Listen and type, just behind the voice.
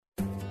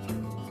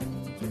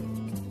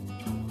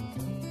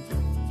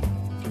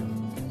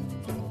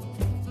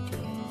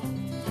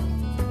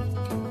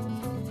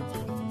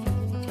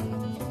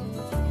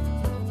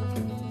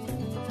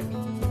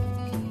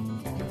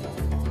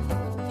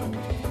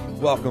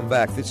Welcome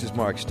back. This is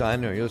Mark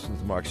Steiner. You're listening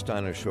to the Mark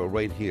Steiner Show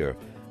right here.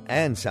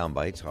 And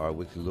Soundbites, our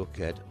weekly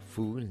look at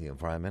food, the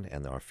environment,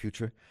 and our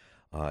future.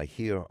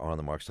 Here on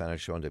the Mark Steiner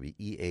Show on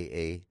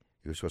WEAA,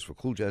 your source for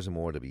cool jazz and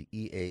more,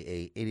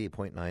 WEAA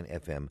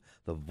 88.9 FM,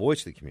 the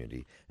voice of the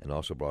community, and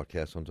also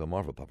broadcast on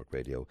Delmarva Public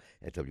Radio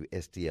at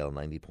WSDL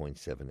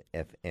 90.7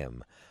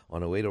 FM.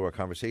 On our way to our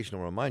conversation,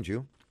 I'll remind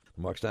you,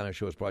 the Mark Steiner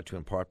Show is brought to you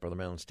in part by the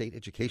Maryland State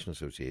Education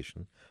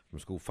Association. From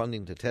school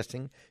funding to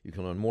testing, you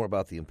can learn more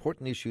about the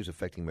important issues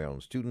affecting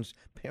Maryland students,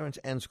 parents,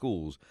 and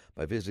schools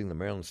by visiting the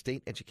Maryland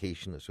State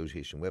Education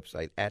Association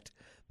website at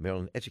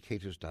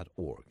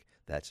marylandeducators.org.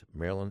 That's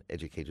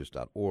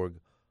marylandeducators.org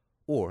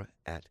or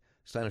at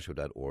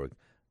steinershow.org.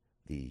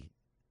 The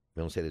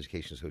Maryland State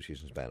Education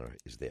Association's banner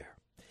is there.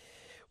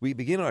 We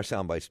begin our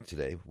soundbites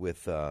today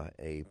with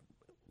a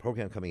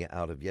program coming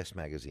out of Yes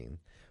Magazine,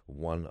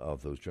 one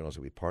of those journals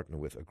that we partner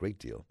with a great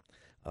deal,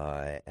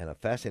 and a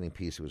fascinating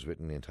piece that was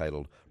written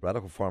entitled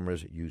Radical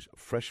Farmers Use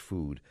Fresh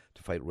Food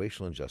to Fight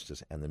Racial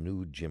Injustice and the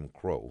New Jim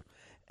Crow.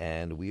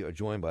 And we are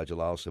joined by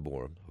Jalal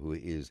Sabor, who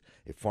is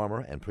a farmer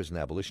and prison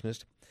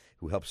abolitionist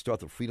who helped start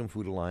the Freedom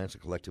Food Alliance, a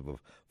collective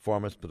of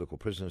farmers, political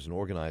prisoners, and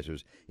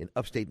organizers in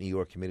upstate New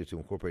York committed to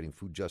incorporating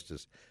food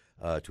justice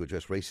to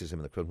address racism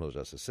in the criminal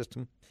justice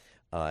system.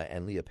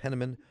 And Leah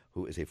Penniman,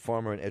 who is a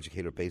farmer and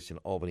educator based in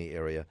Albany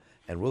area,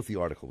 and wrote the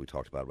article we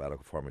talked about,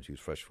 Radical Farmers Use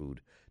Fresh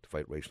Food to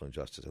Fight Racial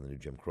Injustice and the New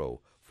Jim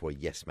Crow, for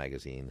Yes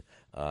Magazine.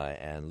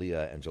 And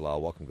Leah and Jalal,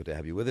 welcome. Good to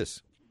have you with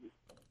us.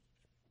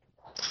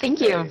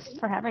 Thank you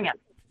for having us.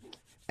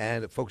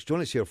 And folks,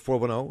 join us here,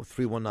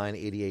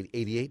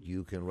 410-319-8888.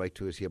 You can write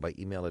to us here by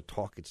email at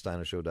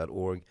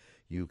talk@steinershow.org.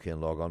 You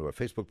can log on to our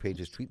Facebook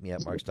pages, tweet me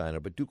at Mark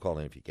Steiner, but do call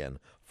in if you can.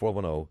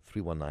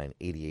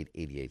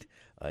 410-319-8888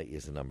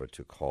 is the number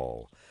to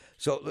call.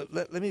 So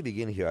let me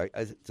begin here.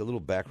 It's a little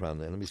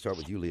background, and let me start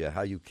with you, Leah,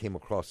 how you came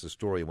across the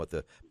story and what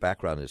the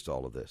background is to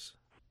all of this.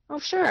 Oh,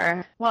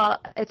 sure. Well,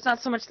 it's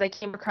not so much that I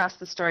came across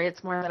the story.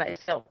 It's more that I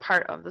feel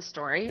part of the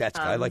story.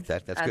 I like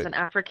that. That's as good. As an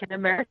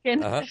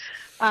African-American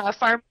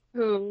farmer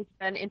who's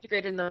been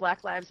integrated in the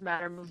Black Lives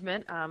Matter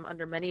movement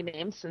under many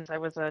names since I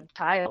was a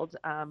child,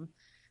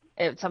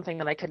 it's something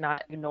that I could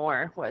not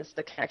ignore was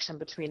the connection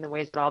between the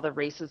ways that all the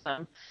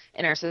racism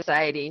in our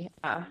society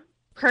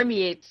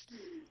permeates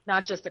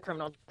not just the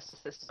criminal justice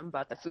system,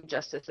 but the food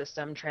justice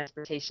system,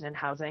 transportation, and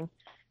housing.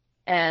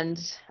 And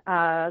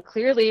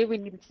clearly we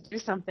needed to do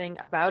something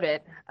about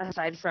it,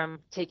 aside from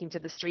taking to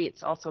the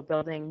streets, also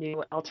building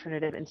new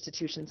alternative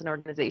institutions and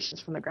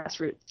organizations from the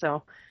grassroots.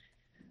 So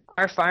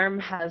our farm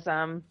has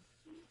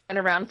been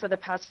around for the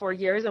past 4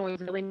 years, and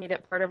we've really made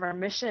it part of our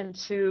mission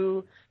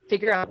to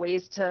figure out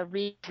ways to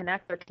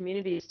reconnect our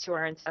communities to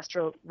our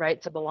ancestral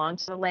right to belong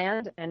to the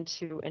land and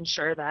to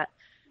ensure that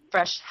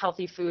fresh,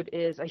 healthy food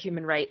is a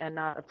human right and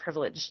not a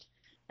privilege.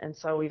 And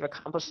so we've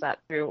accomplished that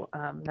through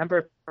a number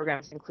of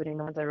programs, including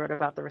the ones I wrote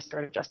about, the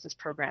Restorative Justice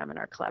Program, and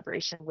our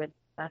collaboration with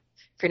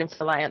Freedom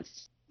Food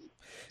Alliance.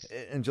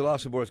 And Jalal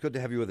Sabor, it's good to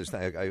have you with us.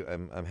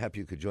 I'm happy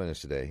you could join us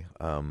today.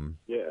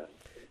 Yeah.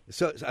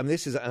 So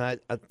this is, and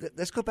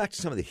let's go back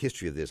to some of the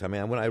history of this. I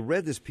mean, when I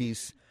read this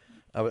piece,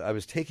 I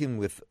was taken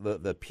with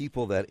the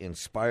people that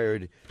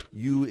inspired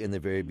you in the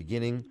very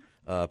beginning,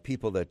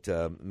 people that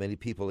many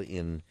people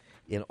in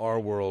our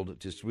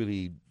world just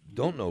really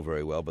don't know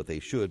very well, but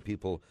they should.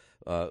 People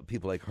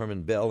like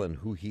Herman Bell and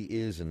who he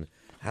is and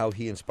how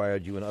he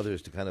inspired you and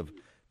others to kind of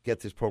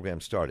get this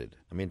program started.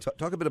 I mean,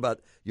 talk a bit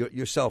about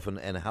yourself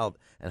and how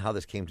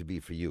this came to be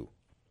for you.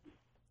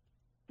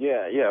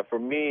 Yeah. For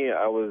me,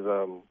 I was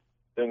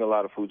doing a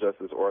lot of food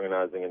justice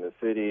organizing in the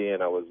city,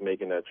 and I was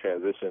making that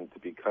transition to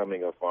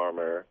becoming a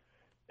farmer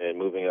and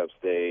moving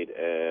upstate,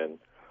 and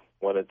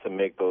wanted to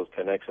make those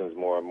connections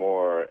more and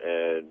more.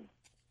 And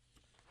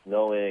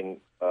knowing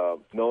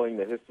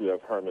the history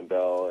of Herman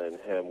Bell and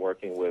him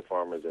working with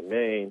farmers in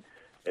Maine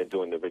and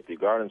doing the Victory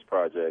Gardens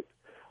project,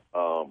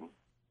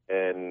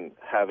 and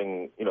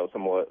having,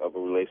 somewhat of a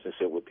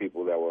relationship with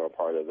people that were a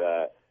part of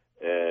that,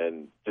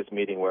 and just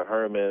meeting with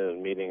Herman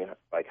and meeting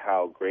like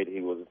how great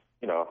he was,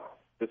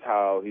 just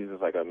how he's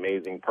just like an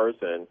amazing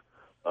person.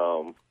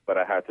 But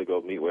I had to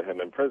go meet with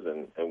him in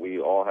prison, and we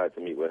all had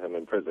to meet with him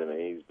in prison, and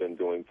he's been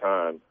doing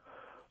time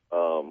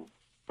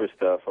for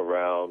stuff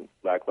around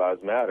Black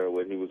Lives Matter,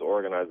 what he was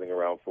organizing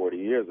around 40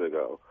 years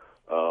ago.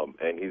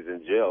 And he's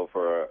in jail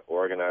for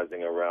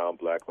organizing around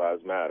Black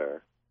Lives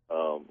Matter,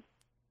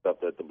 stuff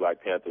that the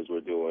Black Panthers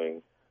were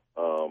doing,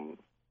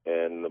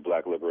 and the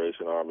Black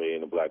Liberation Army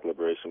and the Black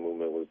Liberation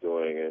Movement was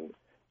doing, and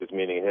just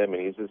meeting him,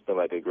 and he's just been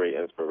like a great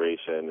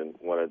inspiration, and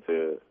wanted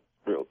to,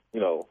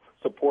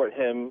 support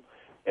him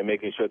and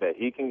making sure that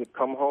he can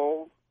come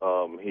home.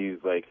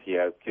 He's like, he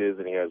has kids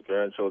and he has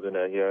grandchildren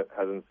that he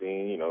hasn't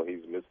seen.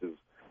 He's missed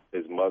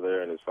his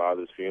mother and his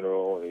father's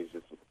funeral, and he's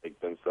just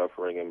been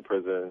suffering in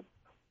prison.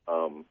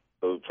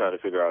 So trying to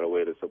figure out a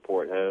way to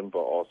support him, but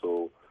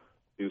also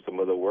do some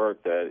of the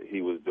work that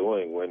he was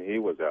doing when he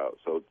was out.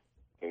 So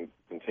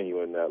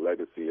continuing that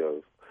legacy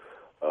of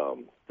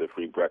the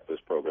free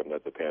breakfast program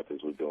that the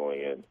Panthers were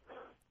doing, and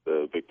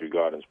the Victory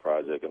Gardens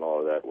project, and all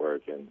of that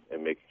work, and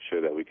making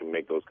sure that we can and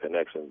make those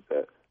connections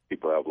that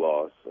people have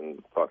lost, and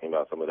talking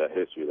about some of that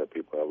history that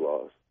people have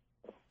lost.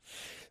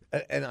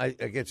 And I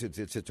guess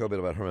it's a little bit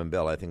about Herman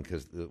Bell, I think,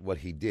 because what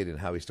he did and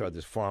how he started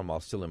this farm while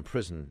still in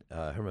prison.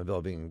 Herman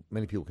Bell being,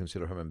 many people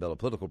consider Herman Bell a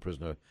political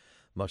prisoner,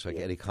 much like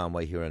Eddie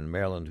Conway here in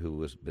Maryland,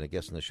 who has been a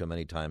guest on the show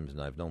many times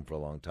and I've known for a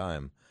long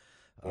time.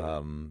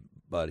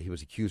 But he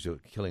was accused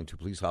of killing 2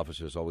 police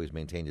officers, always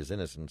maintained his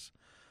innocence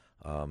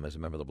as a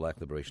member of the Black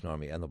Liberation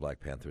Army and the Black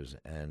Panthers,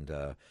 and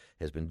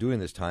has been doing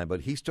this time.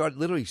 But he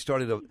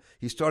started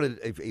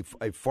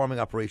a farming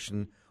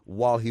operation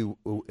while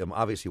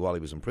obviously while he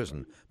was in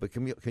prison. But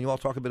can you all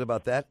talk a bit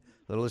about that?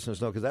 Let the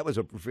listeners know, because that was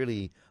a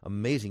really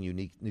amazing,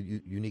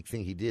 unique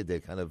thing he did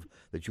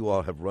that you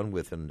all have run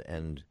with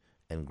and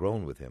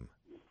grown with him.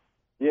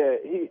 Yeah,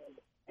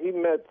 he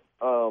met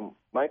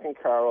Mike and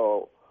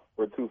Carol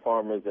were 2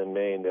 farmers in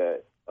Maine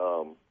that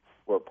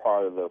were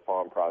part of the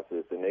farm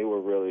process, and they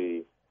were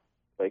really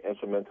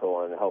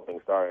instrumental in helping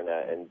starting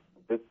that, and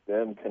just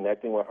them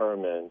connecting with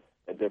Herman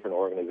and different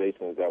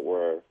organizations that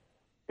were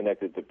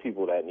connected to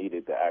people that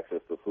needed to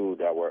access to food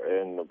that were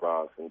in the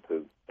Bronx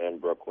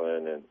and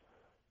Brooklyn and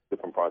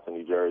different parts of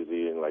New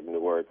Jersey and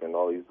Newark and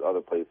all these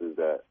other places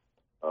that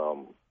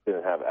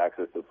didn't have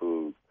access to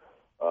food.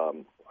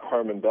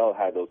 Herman Bell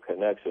had those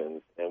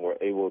connections and were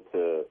able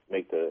to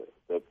make the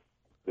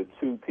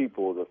 2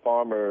 people, the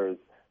farmers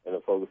and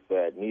the folks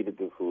that needed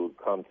the food,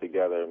 come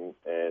together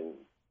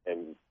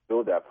and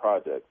build that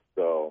project.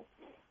 So,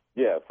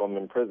 yeah, from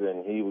in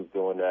prison, he was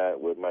doing that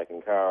with Mike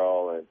and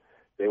Carol, and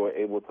they were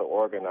able to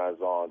organize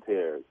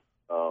volunteers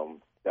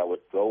that would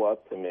go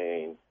up to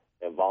Maine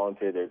and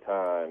volunteer their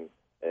time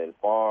and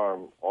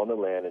farm on the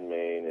land in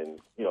Maine, and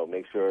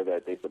make sure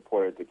that they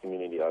supported the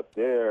community up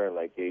there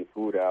and gave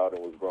food out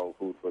and was growing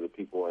food for the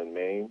people in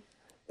Maine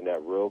in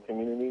that rural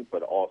community,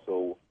 but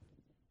also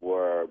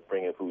were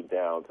bringing food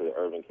down to the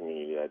urban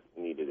community that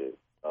needed it.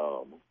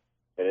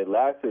 And it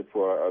lasted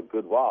for a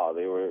good while.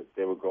 They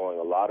were growing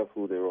a lot of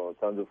food. They were growing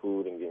tons of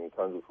food and getting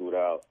tons of food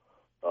out.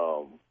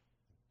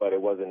 But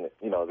it wasn't,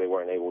 they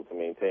weren't able to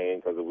maintain,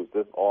 because it was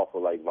just all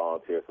for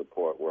volunteer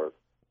support work,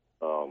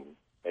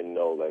 and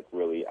no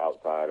really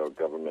outside or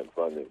government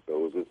funding. So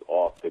it was just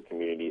off the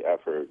community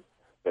effort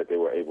that they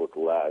were able to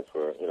last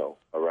for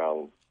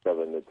around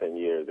 7 to 10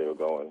 years. They were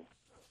going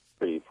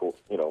pretty full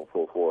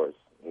force,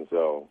 and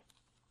so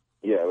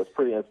yeah, it was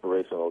pretty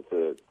inspirational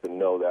to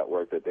know that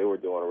work that they were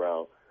doing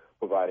around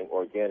providing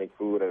organic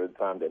food at a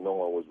time that no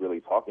one was really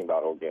talking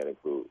about organic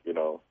food.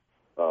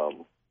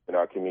 In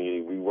our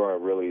community, we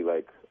weren't really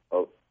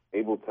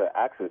able to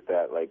access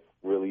that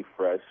really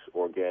fresh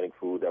organic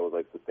food that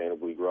was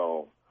sustainably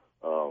grown,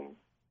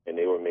 and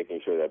they were making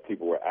sure that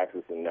people were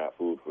accessing that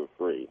food for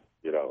free.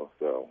 So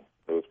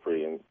it was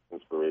pretty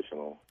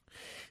inspirational.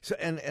 So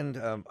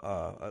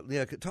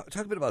Leah, talk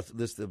a bit about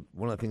this.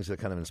 One of the things that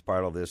kind of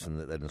inspired all this, and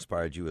that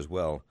inspired you as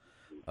well,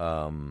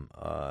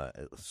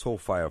 Soul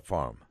Fire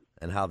Farm,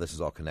 and how this is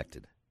all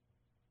connected.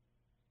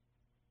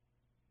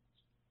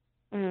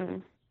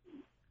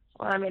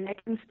 Well, I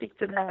can speak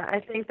to that.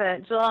 I think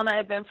that Joel and I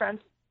have been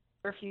friends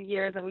for a few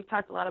years, and we've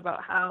talked a lot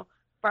about how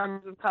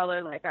farmers of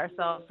color like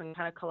ourselves can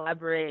kind of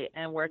collaborate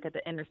and work at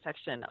the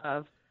intersection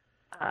of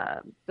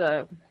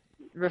the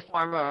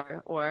reform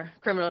or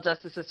criminal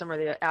justice system, or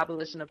the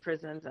abolition of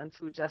prisons, and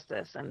food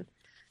justice. And,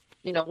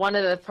 one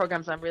of the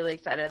programs I'm really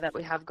excited that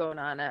we have going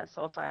on at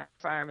Soul Fire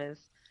Farm is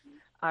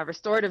a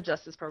restorative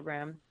justice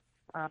program.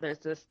 There's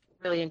this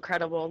really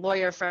incredible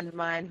lawyer friend of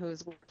mine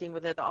who's working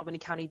with the Albany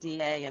County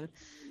DA, and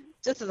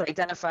just has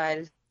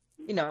identified,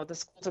 the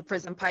school to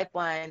prison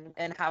pipeline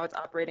and how it's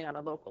operating on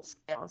a local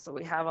scale. So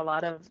we have a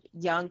lot of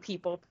young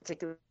people,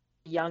 particularly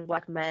young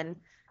Black men,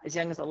 as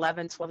young as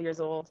 11, 12 years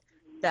old,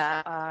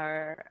 that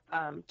are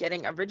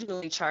getting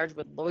originally charged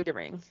with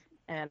loitering.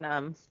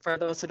 And for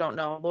those who don't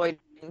know,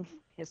 loitering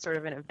is sort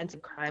of an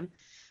invented crime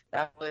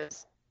that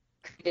was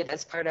created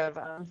as part of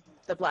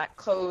the Black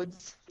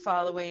codes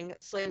following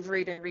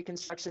slavery during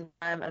Reconstruction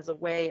time, as a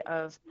way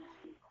of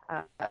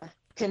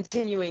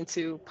continuing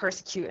to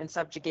persecute and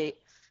subjugate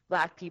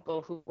Black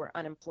people who were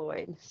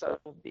unemployed. So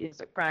it's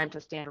a crime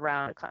to stand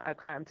around, a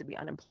crime to be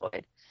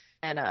unemployed,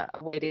 and a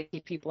way to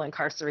keep people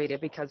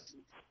incarcerated, because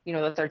the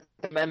 13th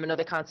Amendment of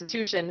the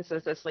Constitution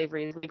says that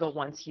slavery is legal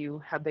once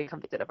you have been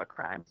convicted of a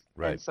crime.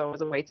 Right. And so as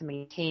a way to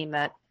maintain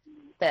that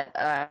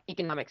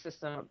economic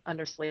system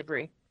under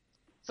slavery.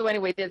 So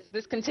anyway,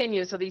 this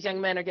continues. So these young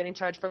men are getting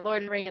charged for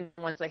loitering, and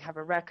once they have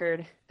a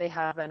record, they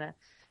have an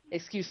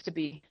excuse to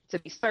be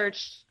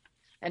searched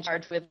and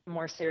charged with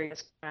more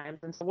serious crimes.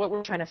 And so what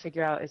we're trying to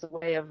figure out is a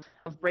way of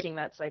breaking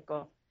that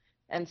cycle.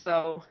 And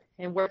so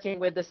in working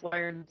with this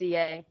lawyer and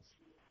DA,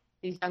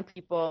 these young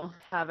people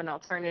have an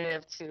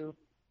alternative to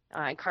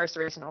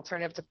incarceration,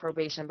 alternative to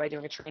probation, by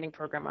doing a training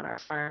program on our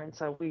farm. And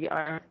so we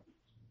are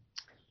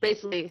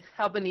basically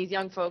helping these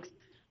young folks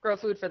grow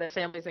food for their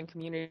families and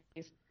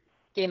communities,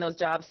 gain those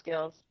job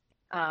skills.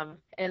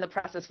 In the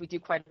process, we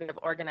do quite a bit of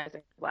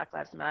organizing Black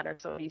Lives Matter.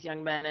 So these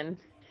young men and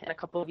a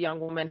couple of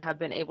young women have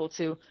been able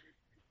to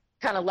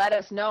kind of let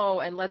us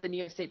know and let the New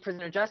York State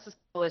Prisoner Justice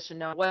Coalition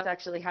know what's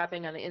actually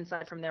happening on the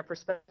inside from their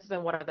perspective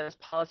and what are those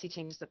policy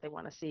changes that they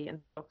want to see.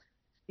 And so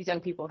these young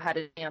people have had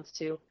a chance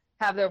to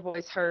have their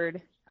voice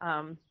heard,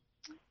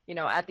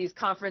 at these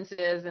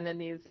conferences and in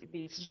these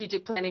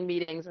strategic planning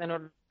meetings in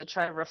order to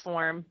try to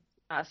reform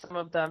some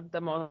of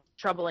the most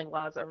troubling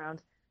laws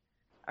around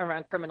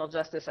criminal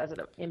justice as it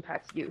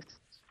impacts youth.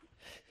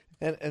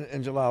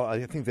 And Jalal,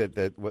 I think that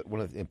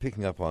in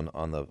picking up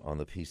on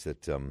the piece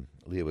that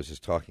Leah was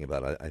just talking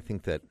about, I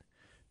think that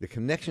the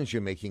connections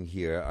you're making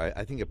here,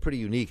 I think, are pretty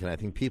unique, and I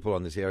think people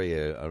in this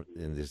area,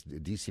 in this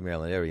D.C.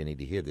 Maryland area, need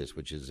to hear this,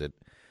 which is that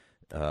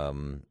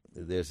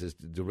there's this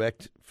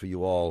direct, for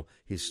you all,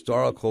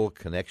 historical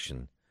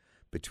connection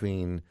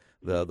between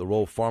the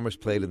role farmers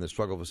played in the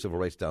struggle for civil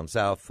rights down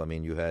south. I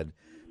mean, you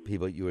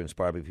were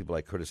inspired by people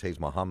like Curtis Hayes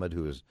Muhammad,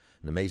 who is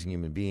an amazing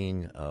human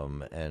being,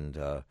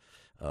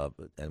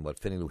 and what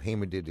Fannie Lou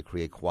Hamer did to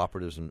create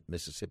cooperatives in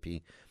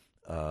Mississippi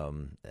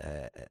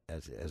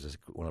as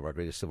one of our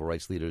greatest civil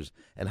rights leaders,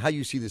 and how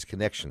you see this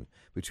connection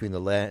between the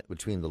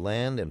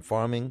land and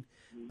farming,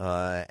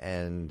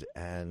 and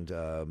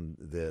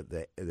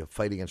the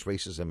fight against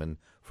racism and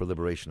for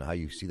liberation. How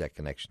you see that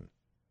connection?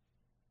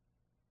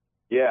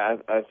 Yeah,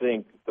 I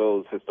think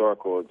those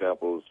historical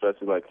examples,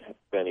 especially like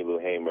Fannie Lou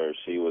Hamer,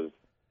 she was,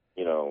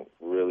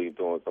 really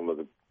doing some of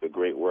the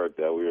great work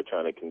that we were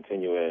trying to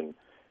continue in,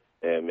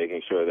 and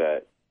making sure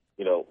that,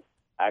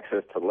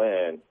 access to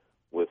land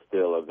was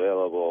still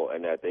available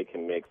and that they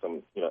can make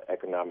some,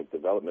 economic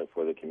development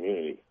for the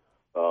community.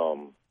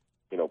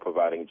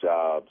 Providing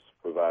jobs,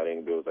 there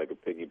was like a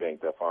piggy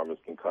bank that farmers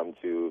can come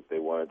to if they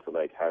wanted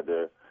to have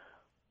their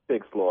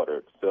pigs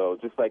slaughtered. So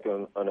just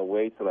on a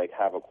way to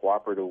have a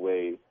cooperative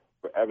way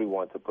for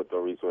everyone to put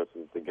their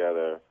resources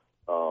together,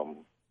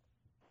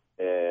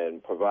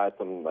 and provide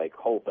some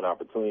hope and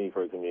opportunity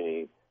for the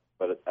community,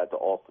 but at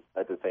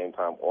the same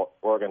time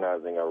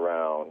organizing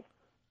around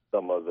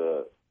some of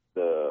the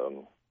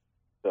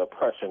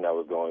oppression that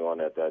was going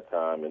on at that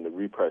time and the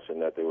repression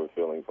that they were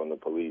feeling from the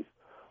police.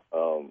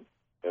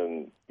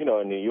 And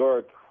in New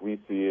York, we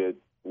see it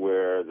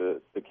where the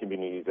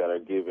communities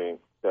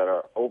that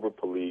are over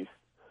policed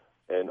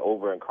and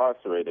over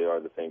incarcerated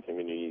are the same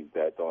communities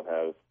that don't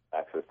have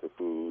access to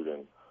food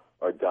and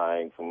are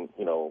dying from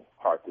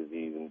heart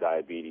disease and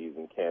diabetes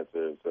and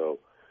cancer.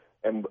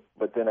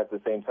 But then at the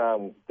same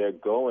time, they're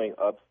going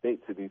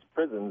upstate to these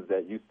prisons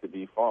that used to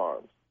be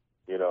farms,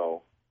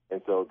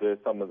 And so there's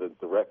some of the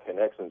direct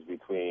connections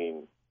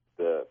between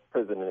the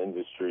prison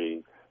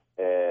industry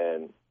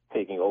and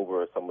taking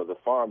over some of the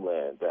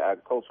farmland, the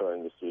agricultural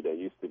industry that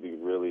used to be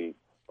really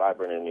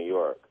vibrant in New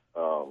York.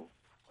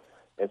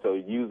 And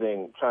so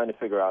trying to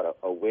figure out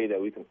a way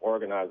that we can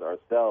organize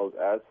ourselves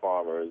as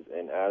farmers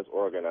and as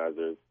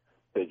organizers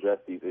to address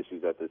these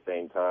issues at the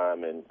same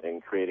time,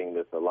 and creating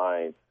this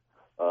alliance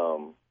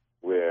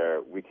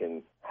where we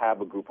can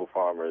have a group of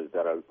farmers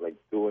that are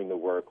doing the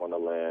work on the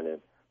land and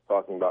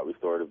talking about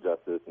restorative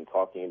justice and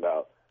talking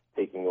about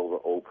taking over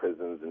old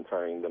prisons and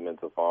turning them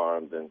into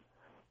farms, and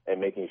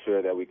making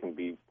sure that we can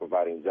be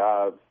providing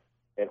jobs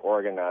and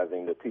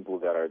organizing the people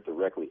that are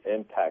directly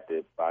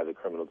impacted by the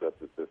criminal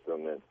justice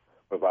system, and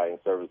providing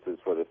services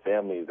for the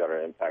families that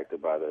are impacted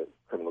by the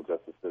criminal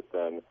justice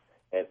system,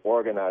 and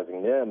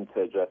organizing them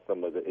to address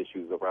some of the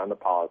issues around the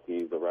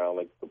policies, around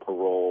the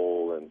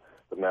parole and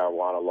the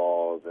marijuana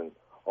laws and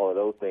all of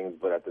those things,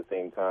 but at the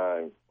same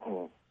time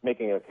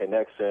making a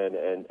connection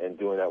and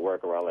doing that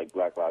work around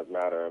Black Lives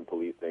Matter and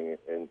policing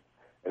and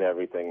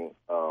everything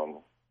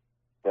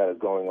that is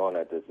going on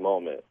at this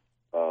moment.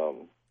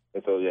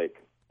 And so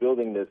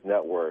building this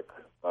network,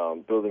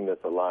 building this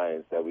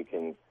alliance that we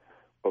can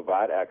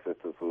provide access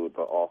to food,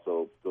 but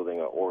also building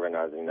an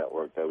organizing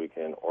network that we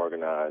can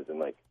organize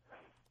and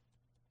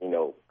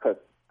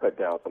cut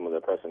down some of the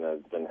oppression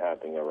that's been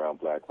happening around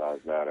Black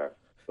Lives Matter.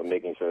 But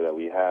making sure that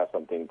we have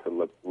something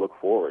to look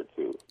forward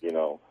to,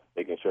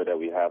 making sure that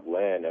we have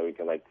land that we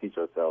can teach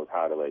ourselves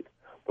how to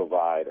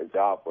provide a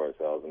job for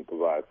ourselves and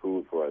provide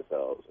food for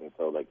ourselves. And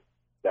so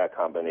that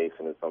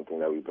combination is something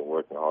that we've been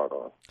working hard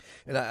on.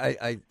 And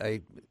I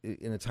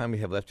in the time we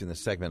have left in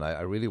this segment,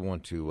 I really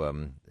want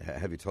to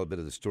have you tell a bit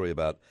of the story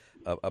about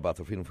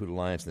the Freedom Food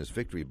Alliance and this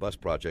Victory Bus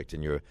Project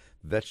and your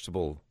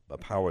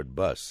vegetable-powered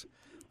bus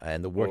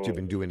and the work you've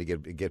been doing to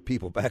get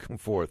people back and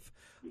forth,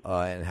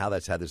 and how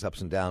that's had its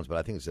ups and downs. But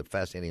I think it's a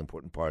fascinating,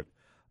 important part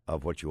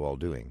of what you're all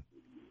doing.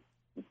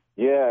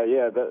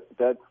 Yeah,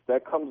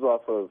 that comes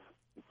off of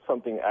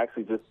something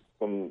actually just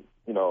from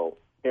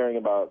hearing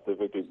about the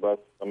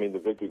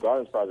Victory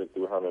Gardens Project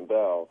through Herman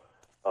Bell,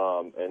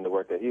 and the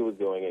work that he was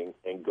doing,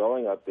 and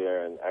going up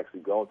there and actually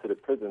going to the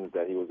prisons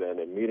that he was in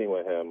and meeting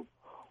with him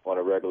on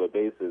a regular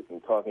basis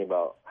and talking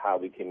about how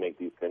we can make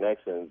these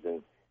connections.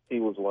 And he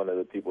was one of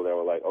the people that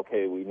were like,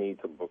 okay, we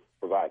need to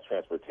provide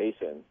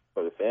transportation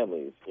for the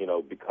families,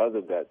 because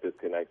of that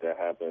disconnect that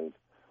happens,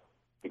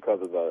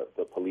 because of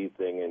the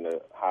policing and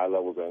the high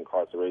levels of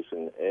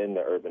incarceration in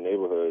the urban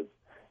neighborhoods.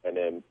 And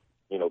then,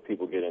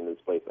 people get in this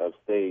place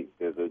upstate,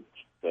 there's a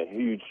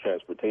huge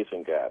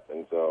transportation gap.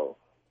 And so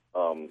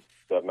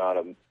the amount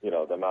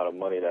of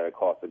money that it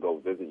costs to go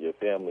visit your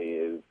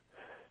family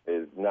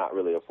is not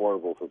really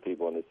affordable for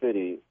people in the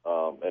city.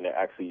 And it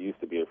actually used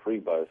to be a free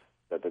bus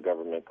that the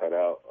government cut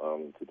out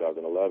in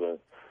 2011,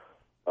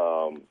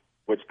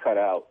 which cut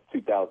out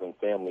 2,000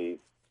 families,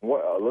 a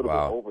little bit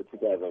over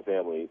 2,000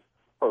 families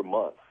per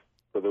month.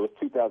 So there was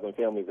 2,000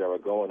 families that were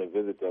going to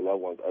visit their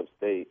loved ones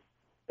upstate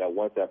that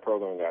once that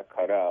program got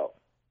cut out,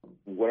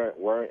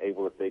 weren't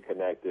able to stay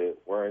connected,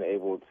 weren't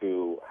able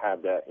to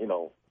have that,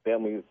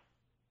 families,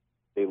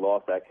 they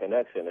lost that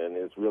connection. And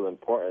it's real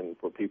important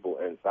for people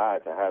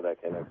inside to have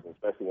that connection,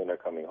 especially when they're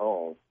coming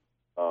home.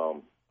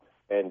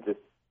 And just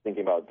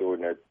thinking about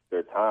during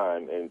their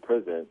time in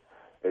prison,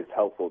 it's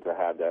helpful to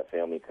have that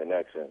family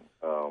connection.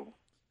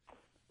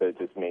 To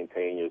just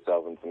maintain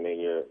yourself and to maintain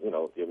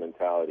your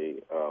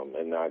mentality,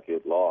 and not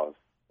get lost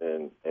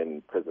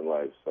in prison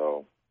life.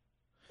 So,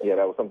 yeah,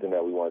 that was something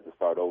that we wanted to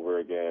start over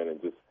again,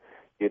 and just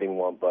getting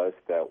one bus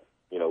that,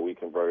 we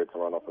converted to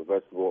run off of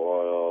vegetable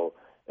oil,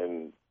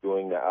 and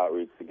doing the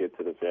outreach to get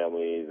to the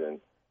families, and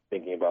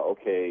thinking about,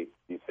 okay,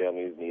 these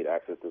families need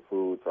access to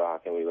food, so how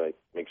can we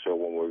make sure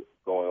when we're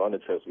going on the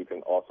trips we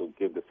can also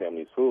give the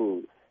families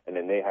food, and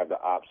then they have the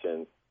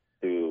option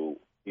to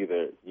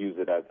either use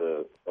it as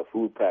a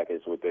food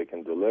package where they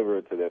can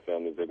deliver to their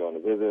families they're going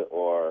to visit,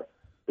 or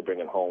to bring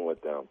it home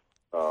with them.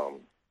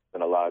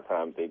 And a lot of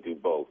times they do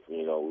both.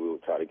 We will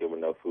try to give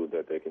enough food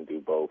that they can do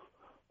both.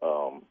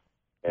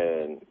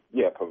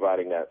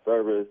 Providing that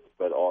service,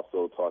 but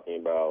also talking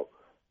about,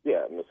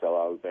 Michelle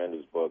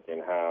Alexander's book,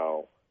 and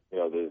how,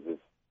 there's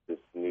this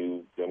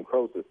new Jim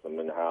Crow system,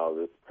 and how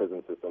this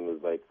prison system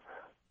is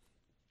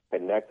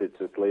connected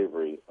to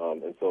slavery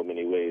in so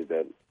many ways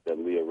that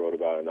Leah wrote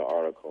about in the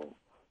article.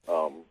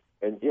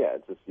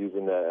 Just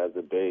using that as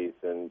a base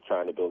and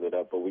trying to build it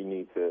up. But we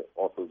need to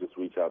also just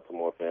reach out to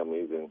more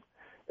families, and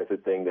it's a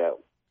thing that,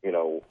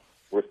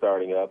 we're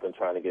starting up and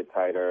trying to get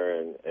tighter.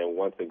 And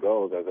once it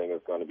goes, I think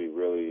it's going to be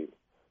really,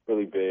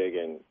 really big,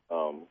 and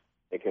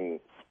it can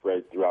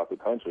spread throughout the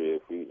country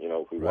if we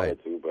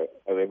wanted to.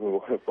 But I think we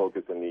want to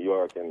focus in New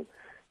York and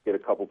get a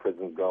couple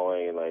prisons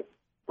going, and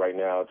right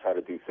now try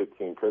to do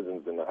 15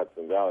 prisons in the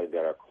Hudson Valley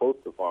that are close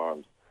to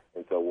farms.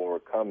 And so when we're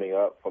coming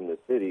up from the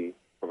city,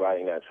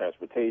 providing that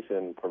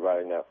transportation,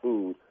 providing that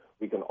food,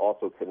 we can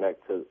also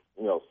connect to,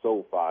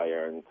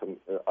 Soulfire and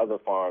to other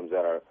farms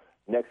that are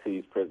next to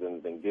these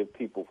prisons, and give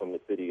people from the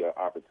city an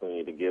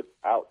opportunity to get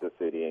out the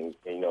city and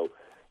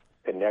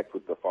connect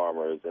with the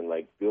farmers, and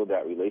build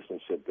that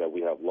relationship that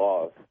we have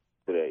lost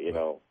today,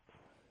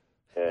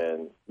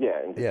 and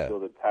just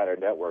build a tighter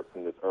network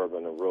from this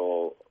urban and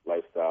rural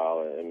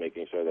lifestyle, and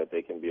making sure that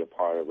they can be a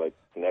part of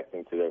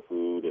connecting to their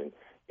food and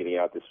getting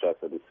out the stress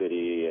of the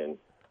city, and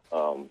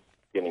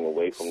getting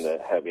away from the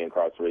heavy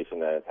incarceration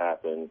that has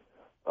happened,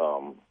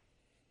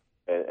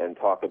 and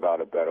talk about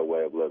a better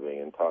way of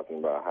living, and talking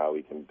about how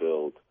we can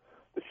build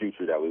the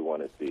future that we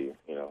want to see,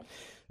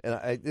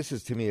 And this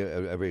is, to me,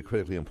 a very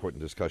critically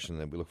important discussion,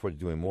 and we look forward to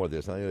doing more of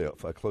this.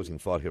 A closing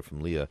thought here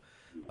from Leah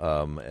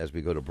as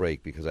we go to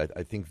break, because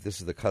I think this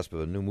is the cusp of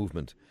a new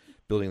movement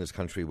building this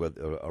country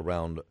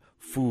around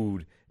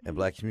food and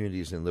black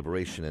communities and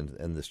liberation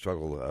and the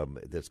struggle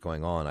that's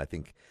going on. I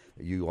think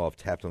you all have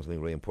tapped on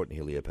something really important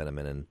here, Leah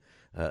Penniman. And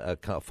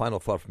a final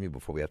thought from you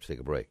before we have to take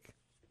a break.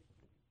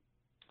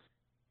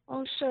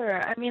 Oh, sure.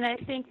 I mean, I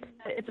think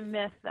that it's a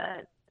myth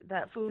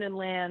that food and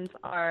land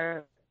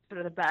are sort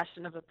of the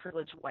bastion of the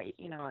privileged white.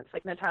 It's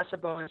like Natasha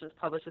Bowen just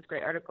published this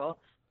great article.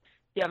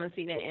 If you haven't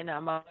seen it, in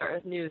Mother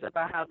Earth News,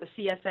 about how the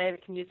CSA, the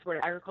Community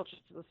Supported Agriculture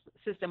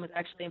System, was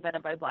actually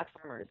invented by black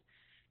farmers.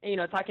 And,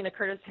 talking to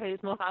Curtis Hayes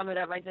Muhammad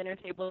at my dinner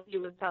table, he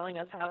was telling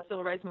us how the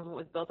civil rights movement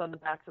was built on the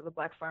backs of the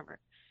black farmer.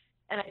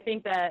 And I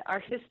think that our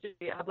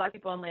history of black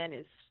people on land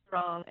is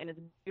strong and is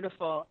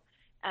beautiful.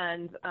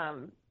 And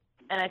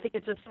I think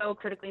it's just so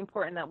critically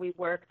important that we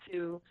work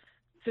to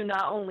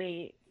not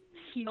only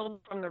heal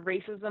from the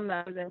racism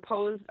that was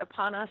imposed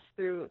upon us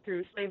through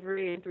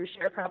slavery and through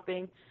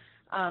sharecropping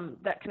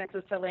that connects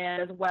us to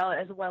land, as well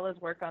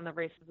as work on the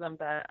racism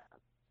that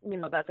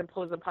that's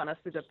imposed upon us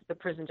through the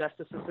prison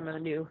justice system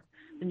and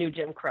the new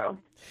Jim Crow.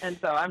 And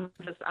so I'm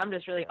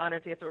just really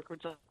honored to get to work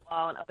with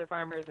Jalal and other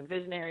farmers and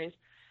visionaries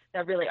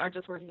that really aren't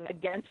just working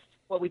against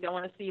what we don't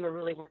want to see, we're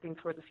really working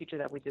towards the future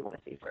that we do want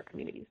to see for our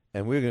communities.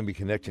 And we're going to be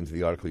connecting to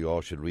the article you all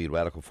should read,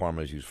 Radical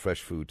Farmers Use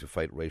Fresh Food to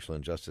Fight Racial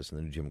Injustice in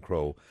the New Jim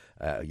Crow.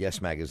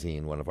 Yes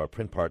Magazine, one of our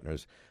print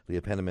partners.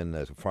 Leah Penniman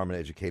is a farmer and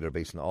educator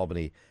based in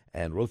Albany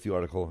and wrote the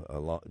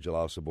article.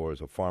 Jalal Sabor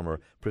is a farmer,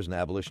 prison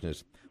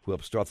abolitionist who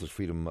helped start this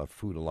Freedom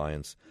Food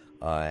Alliance.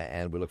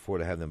 And we look forward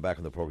to having them back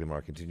on the program and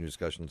our continued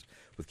discussions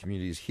with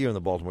communities here in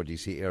the Baltimore,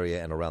 D.C.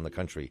 area and around the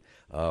country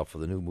for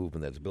the new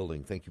movement that's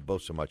building. Thank you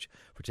both so much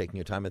for taking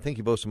your time, and thank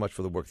you both so much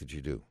for the work that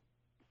you do.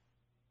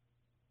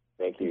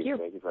 Thank you.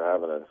 Thank you for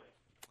having us.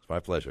 It's my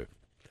pleasure.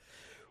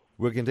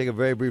 We're going to take a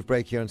very brief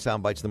break here on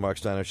Sound Bites of the Mark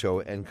Steiner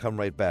Show and come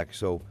right back,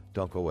 so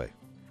don't go away.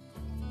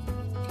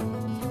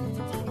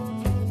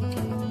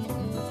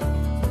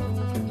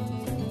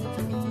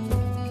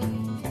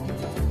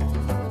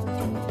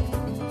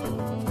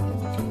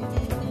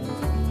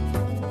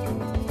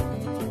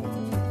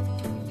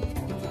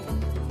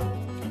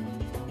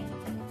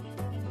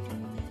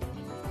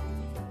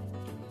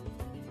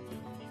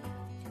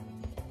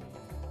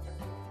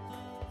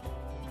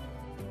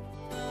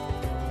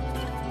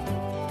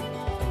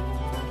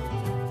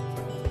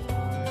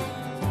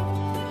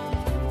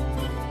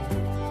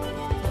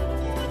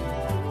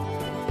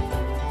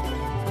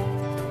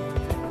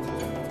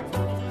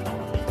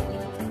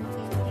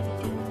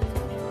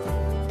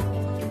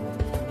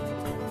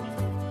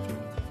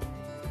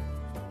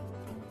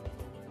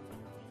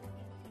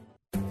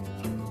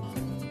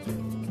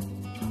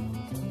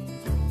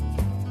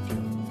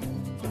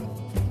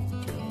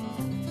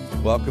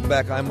 Welcome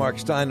back. I'm Mark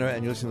Steiner,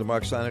 and you're listening to the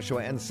Mark Steiner Show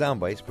and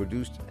Soundbites,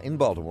 produced in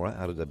Baltimore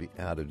out of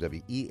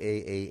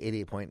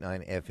WEAA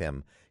 88.9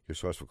 FM, your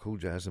source for cool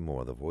jazz and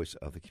more, the voice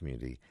of the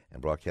community,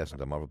 and broadcasting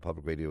to Marvel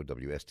Public Radio,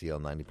 WSTL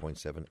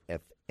 90.7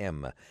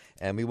 FM.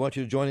 And we want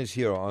you to join us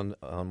here on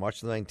March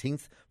the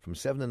 19th from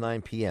 7 to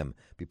 9 p.m.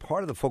 Be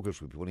part of the focus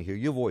group. We want to hear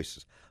your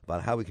voices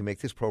about how we can make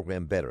this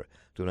program better.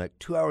 Donate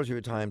 2 hours of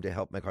your time to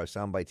help make our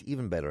Soundbites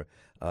even better.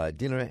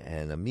 Dinner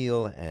and a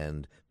meal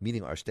and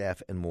meeting our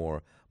staff and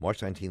more.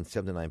 March 19th,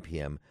 7 to 9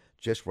 p.m.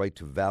 Just write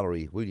to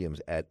Valerie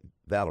Williams at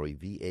Valerie,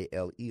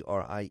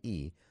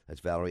 Valerie.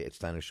 That's Valerie at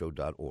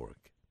steinershow.org.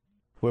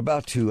 We're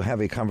about to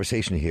have a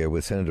conversation here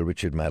with Senator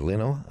Richard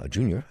Madaleno,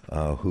 Jr.,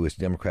 who is a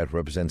Democrat who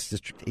represents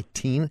District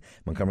 18,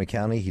 Montgomery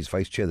County. He's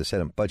vice chair of the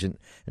Senate Budget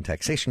and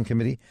Taxation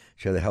Committee,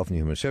 chair of the Health and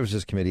Human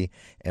Services Committee,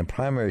 and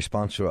primary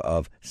sponsor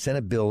of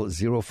Senate Bill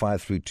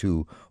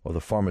 0532, or the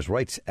Farmers'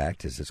 Rights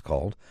Act, as it's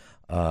called.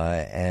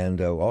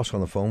 And also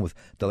on the phone with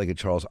Delegate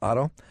Charles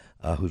Otto,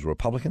 who's a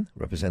Republican,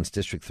 represents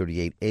District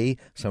 38A,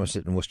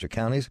 Somerset and Worcester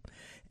counties,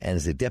 and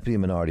is a deputy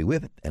minority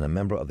whip and a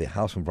member of the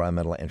House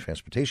Environmental and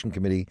Transportation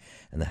Committee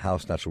and the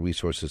House Natural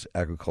Resources,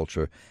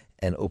 Agriculture,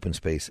 and Open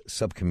Space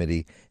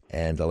Subcommittee.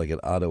 And Delegate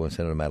Otto and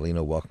Senator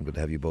Madaleno, welcome. Good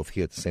to have you both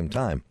here at the same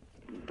time.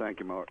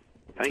 Thank you, Mark.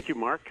 Thank you,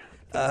 Mark.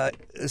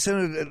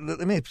 Senator,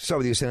 let me start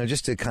with you, Senator,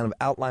 just to kind of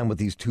outline what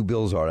these two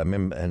bills are. I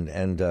mean,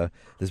 and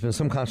there's been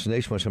some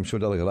consternation, which I'm sure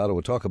Delegate Otto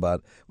will talk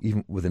about,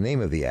 even with the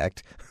name of the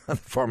act, the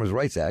Farmers'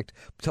 Rights Act.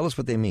 Tell us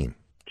what they mean.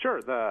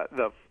 Sure.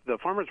 The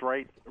Farmers'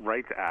 Rights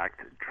Act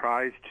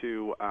tries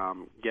to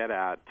get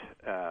at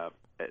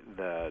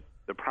the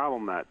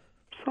problem that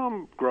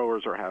some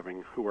growers are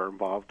having who are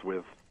involved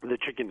with the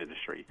chicken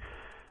industry.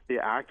 The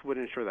act would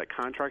ensure that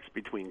contracts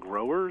between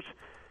growers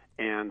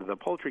and the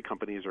poultry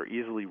companies are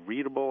easily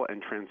readable and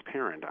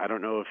transparent. I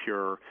don't know if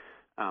your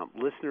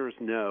listeners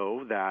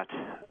know that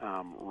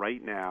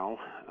right now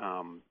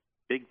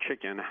Big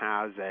Chicken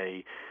has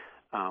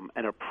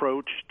an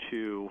approach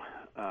to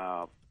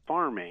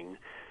farming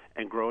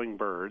and growing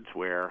birds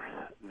where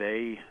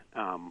they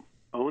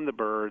own the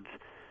birds,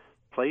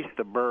 place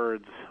the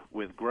birds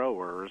with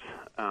growers.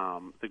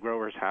 The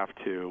growers have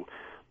to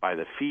buy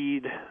the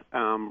feed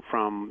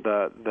from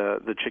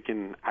the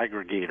chicken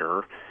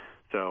aggregator.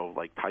 So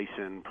like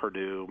Tyson,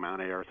 Purdue,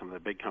 Mount Ayr, some of the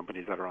big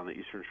companies that are on the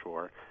Eastern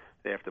Shore,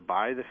 they have to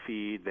buy the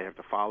feed. They have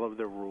to follow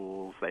the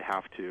rules. They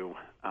have to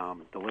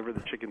deliver the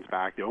chickens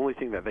back. The only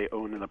thing that they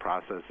own in the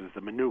process is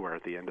the manure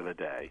at the end of the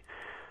day.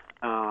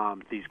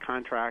 These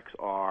contracts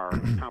are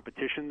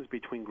competitions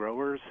between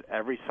growers.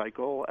 Every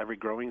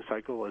growing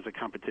cycle is a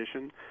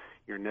competition.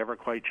 You're never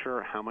quite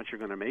sure how much you're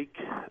going to make,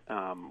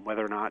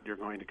 whether or not you're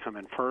going to come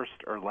in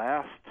first or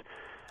last.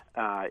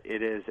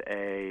 It is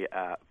a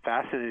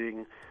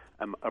fascinating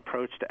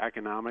approach to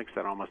economics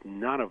that almost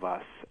none of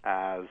us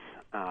as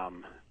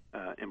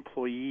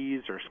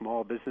employees or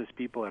small business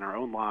people in our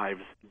own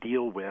lives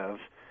deal with.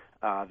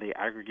 The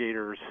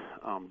aggregators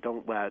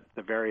don't let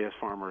the various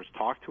farmers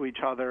talk to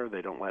each other.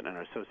 They don't let an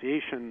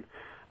association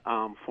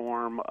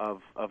form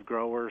of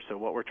growers. So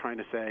what we're trying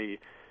to say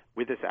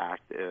with this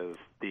act is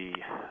the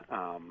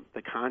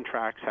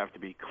contracts have to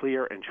be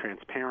clear and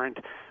transparent.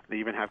 They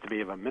even have to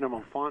be of a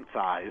minimum font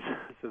size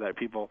so that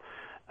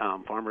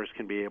farmers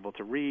can be able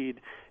to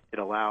read. It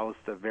allows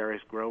the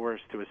various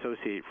growers to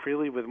associate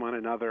freely with one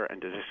another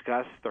and to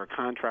discuss their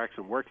contracts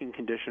and working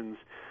conditions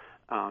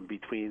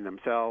between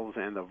themselves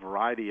and the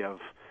variety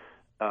of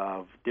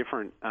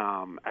different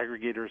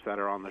aggregators that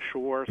are on the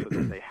shore, so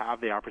that they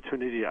have the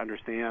opportunity to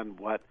understand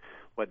what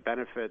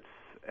benefits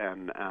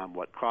and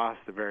what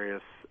costs the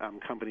various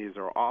companies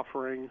are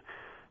offering.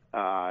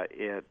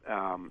 It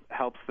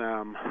helps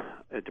them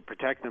to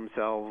protect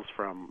themselves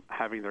from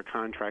having their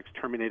contracts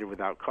terminated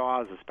without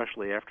cause,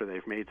 especially after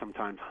they've made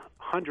sometimes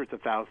hundreds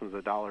of thousands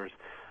of dollars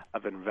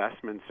of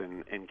investments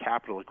in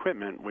capital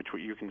equipment, which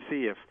you can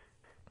see if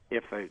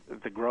the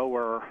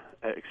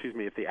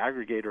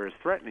aggregator is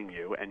threatening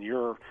you and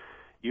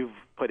you've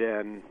put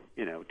in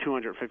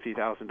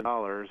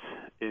 $250,000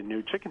 in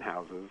new chicken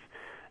houses,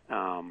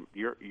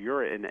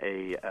 you're in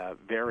a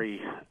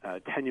very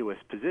tenuous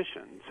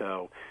position.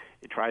 So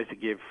it tries to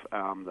give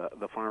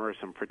the farmers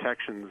some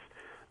protections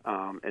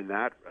in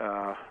that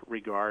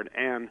regard,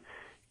 and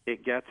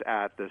it gets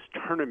at this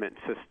tournament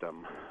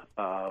system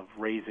of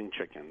raising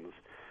chickens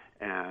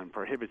and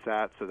prohibits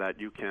that so that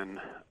you can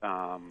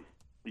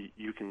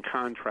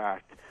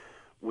contract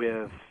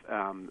with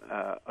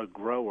a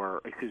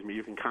grower.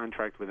 You can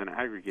contract with an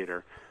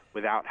aggregator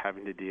without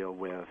having to deal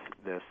with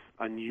this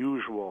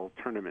unusual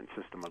tournament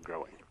system of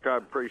growing. I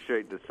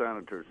appreciate the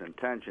senator's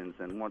intentions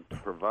and want to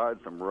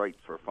provide some rights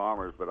for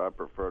farmers, but I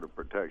prefer the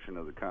protection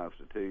of the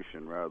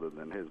Constitution rather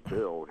than his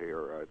bill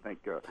here. I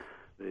think the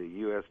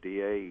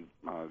USDA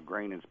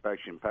Grain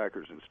Inspection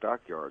Packers and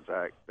Stockyards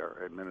Act,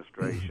 our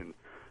administration,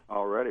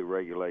 already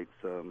regulates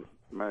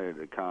many of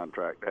the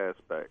contract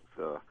aspects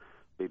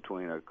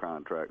between a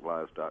contract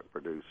livestock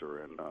producer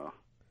and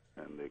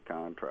the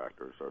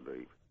contractors or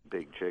the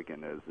big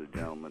chicken, as the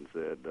gentleman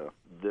said.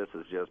 This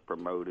is just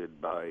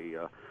promoted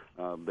by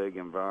big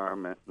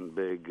environment and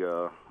big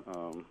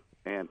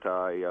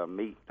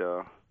anti-meat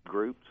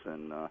groups,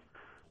 and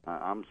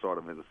I'm sort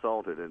of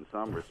insulted in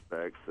some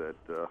respects that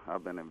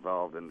I've been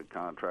involved in the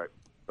contract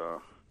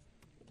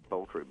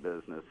poultry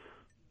business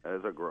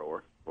as a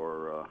grower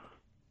for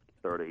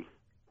 30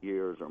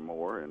 years or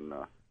more, and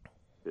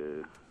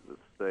to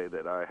say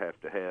that I have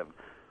to have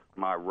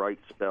my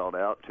rights spelled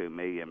out to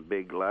me in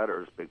big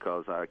letters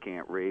because I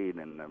can't read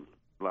and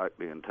lack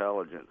the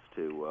intelligence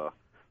to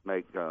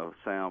make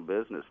sound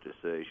business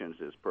decisions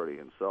is pretty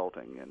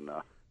insulting. And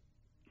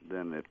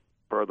then it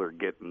further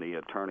getting the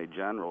Attorney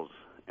General's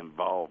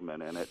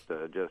involvement in it,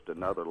 just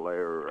another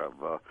layer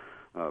of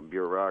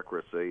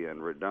bureaucracy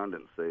and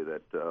redundancy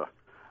that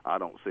I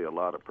don't see a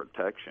lot of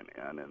protection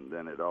in. And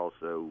then it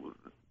also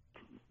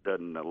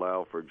doesn't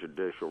allow for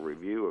judicial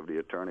review of the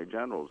Attorney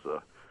General's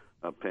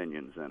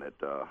opinions in it.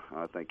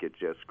 I think it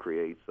just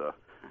creates a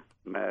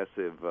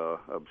massive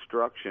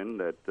obstruction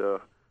that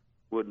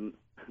wouldn't.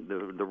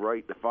 The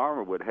right the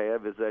farmer would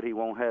have is that he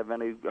won't have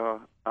any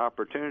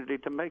opportunity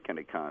to make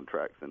any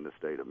contracts in the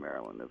state of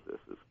Maryland if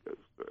this goes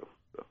through.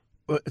 So.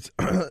 Well,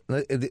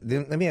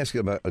 let me ask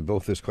you about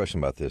both this question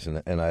about this,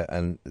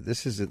 and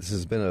this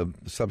has been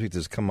a subject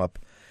that's come up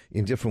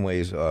in different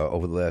ways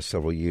over the last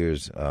several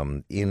years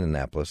in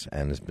Annapolis,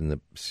 and has been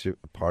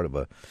part of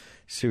a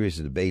series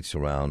of debates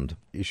around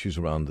issues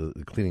around the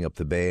cleaning up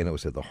the bay, and it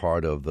was at the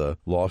heart of the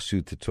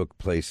lawsuit that took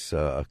place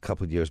a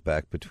couple of years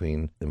back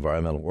between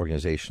environmental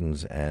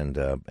organizations and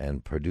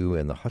Purdue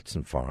and the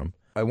Hudson Farm.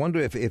 I wonder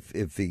if the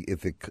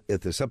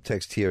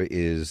subtext here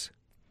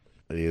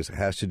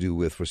has to do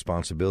with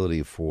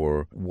responsibility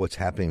for what's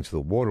happening to the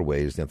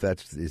waterways. And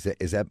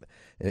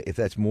if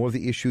that's more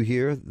the issue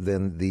here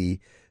than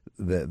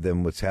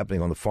what's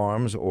happening on the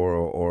farms,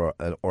 or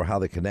how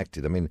they're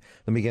connected. I mean,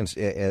 let me ask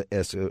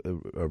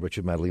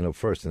Richard Madalino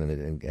first,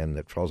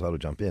 and Charles ought to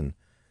jump in.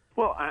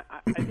 Well, I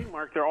think,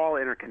 Mark, they're all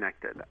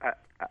interconnected.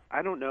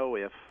 I don't know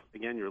if,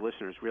 again, your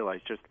listeners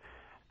realize just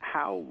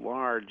how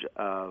large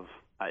of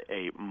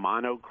a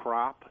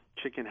monocrop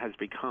chicken has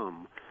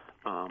become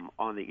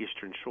on the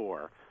Eastern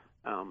Shore.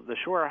 The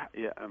shore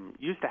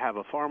used to have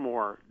a far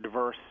more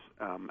diverse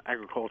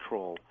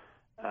agricultural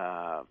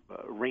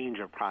range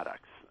of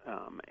products.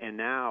 And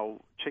now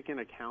chicken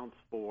accounts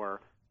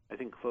for, I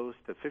think, close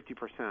to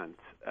 50%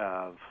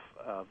 of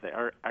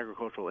the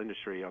agricultural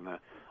industry on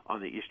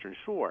the Eastern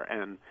Shore.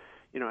 And,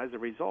 as a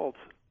result,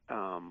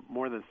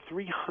 more than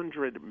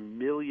 300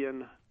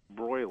 million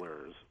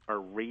broilers are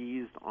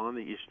raised on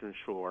the Eastern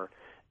Shore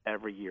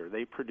every year.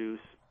 They produce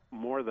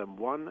more than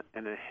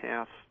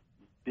 1.5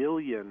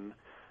 billion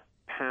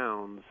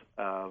pounds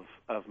of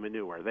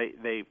manure.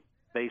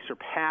 They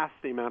surpass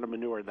the amount of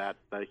manure that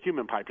the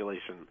human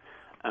population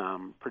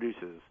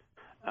produces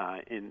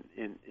in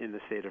the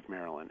state of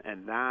Maryland,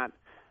 and that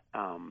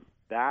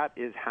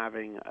is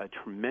having a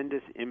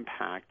tremendous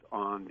impact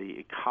on the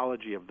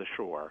ecology of the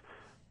shore.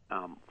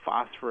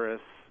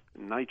 Phosphorus,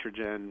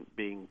 nitrogen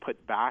being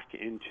put back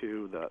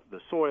into the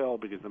soil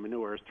because the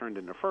manure is turned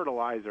into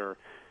fertilizer.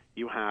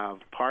 You have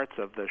parts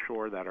of the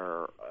shore that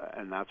are,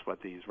 and that's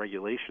what these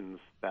regulations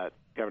that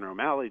Governor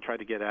O'Malley tried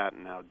to get at,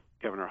 and now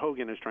Governor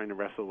Hogan is trying to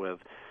wrestle with,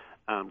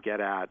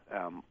 get at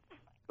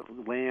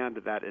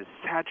land that is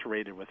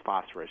saturated with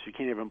phosphorus. You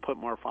can't even put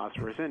more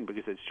phosphorus in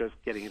because it's just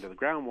getting into the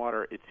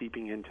groundwater. It's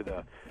seeping into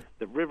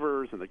the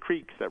rivers and the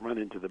creeks that run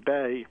into the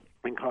bay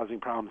and causing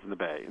problems in the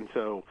bay. And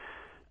so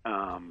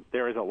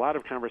there is a lot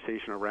of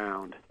conversation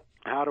around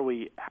how do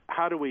we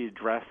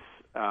address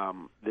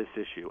this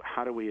issue?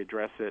 How do we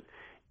address it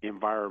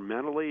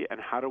environmentally, and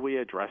how do we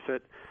address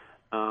it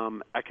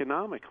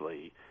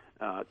economically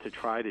to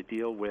try to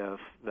deal with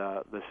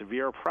the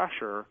severe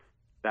pressure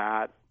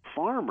that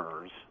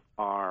farmers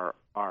are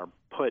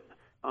put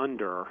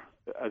under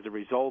as a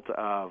result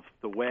of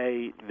the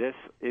way this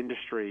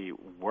industry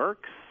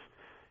works.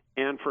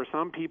 And for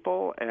some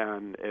people,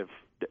 and if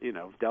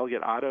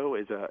Delegate Otto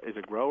is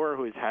a grower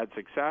who has had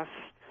success,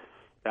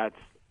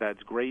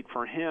 that's great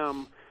for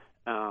him.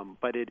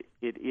 But it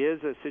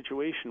is a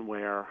situation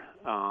where,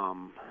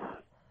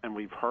 and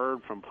we've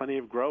heard from plenty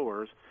of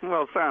growers.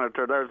 Well,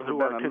 Senator, there's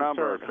been a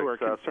number of who are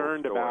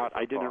concerned about.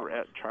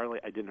 Charlie,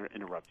 I didn't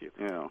interrupt you.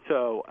 Yeah.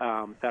 So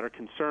that are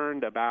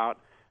concerned about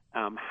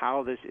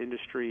how this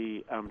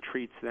industry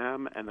treats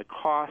them and the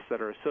costs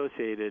that are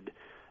associated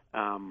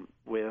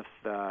with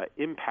the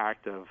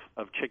impact of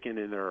chicken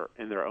in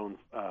their own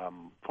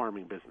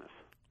farming business.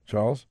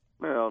 Charles?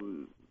 Well,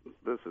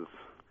 this is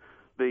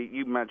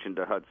you mentioned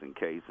the Hudson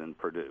case in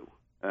Purdue,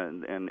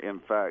 and in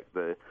fact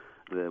the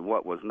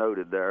what was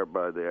noted there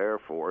by the Air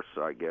Force,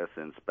 I guess,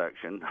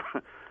 inspection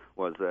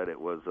was that it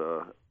was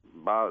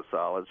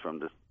biosolids from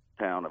the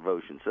town of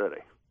Ocean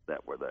City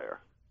that were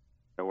there.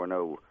 There were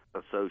no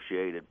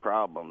associated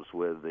problems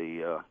with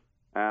the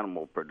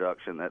animal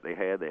production that they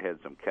had. They had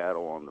some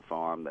cattle on the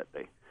farm that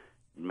they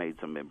made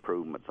some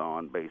improvements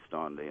on based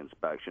on the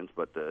inspections,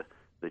 but the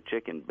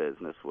chicken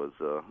business was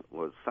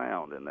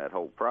sound in that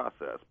whole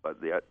process. But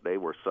they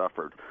were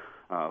suffered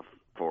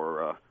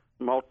for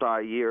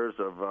multi-years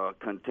of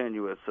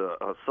continuous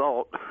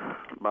assault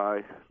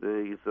by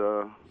these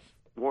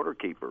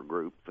waterkeeper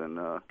groups, and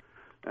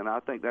I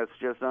think that's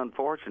just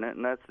unfortunate,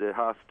 and that's the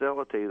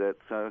hostility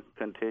that's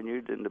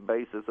continued in the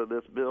basis of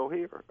this bill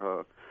here,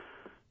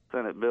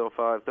 Senate Bill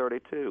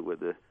 532 with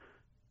the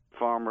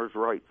Farmers'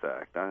 Rights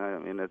Act. I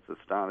mean, it's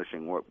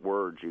astonishing what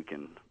words you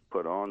can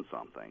put on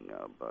something,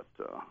 but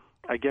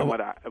again, what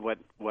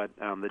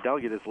the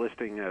delegate is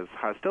listing as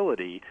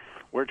hostility,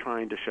 we're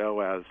trying to show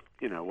as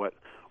what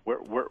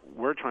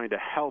we're trying to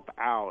help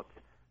out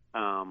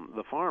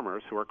the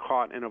farmers who are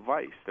caught in a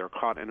vice. They're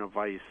caught in a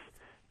vice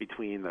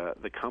between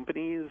the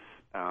companies.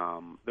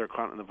 They're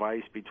caught in the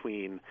vice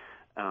between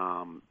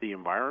the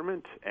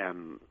environment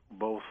and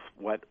both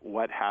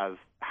what has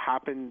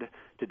happened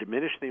to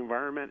diminish the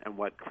environment and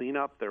what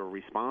cleanup they're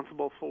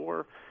responsible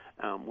for.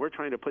 We're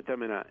trying to put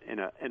them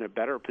in a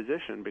better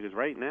position, because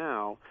right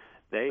now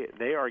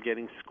they are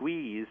getting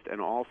squeezed on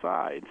all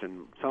sides,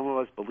 and some of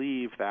us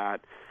believe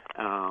that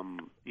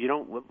you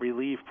don't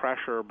relieve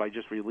pressure by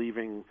just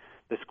relieving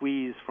the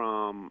squeeze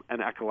from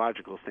an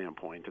ecological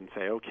standpoint and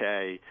say,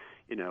 okay,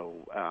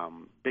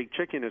 big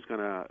chicken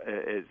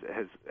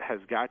has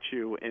got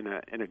you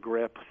in a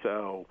grip,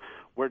 so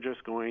we're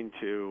just going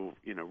to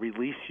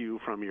release you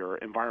from your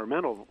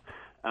environmental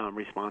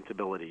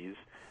responsibilities.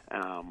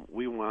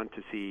 We want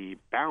to see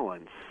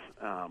balance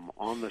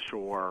on the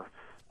shore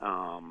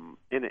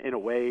in a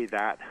way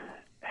that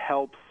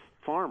helps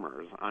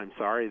farmers. I'm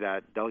sorry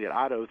that Delegate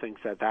Otto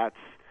thinks that that's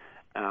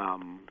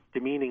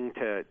demeaning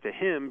to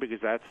him, because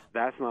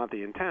that's not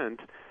the intent.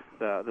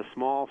 The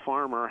small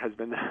farmer has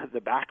been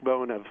the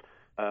backbone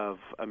of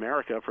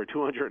America for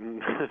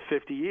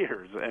 250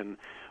 years, and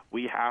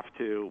we have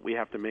to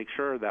make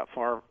sure that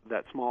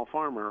small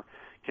farmer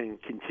can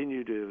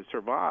continue to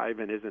survive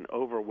and isn't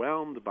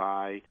overwhelmed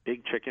by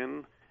big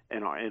chicken,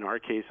 in our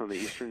case on the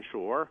Eastern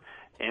Shore,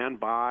 and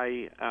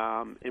by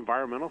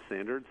environmental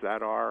standards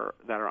that are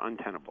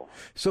untenable.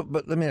 So,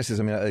 but let me ask this.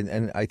 I mean,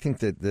 and I think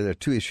that there are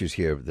two issues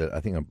here that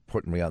I think are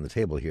important to be on the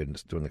table here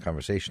during the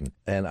conversation.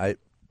 And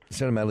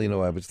Senator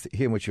Madaleno, I was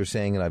hearing what you're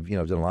saying,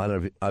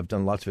 and I've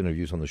done lots of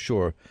interviews on the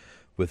shore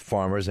with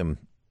farmers and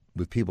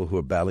with people who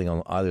are battling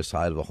on either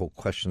side of the whole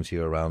questions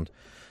here around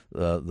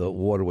the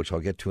water, which I'll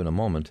get to in a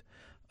moment.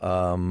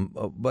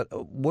 But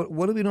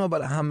what do we know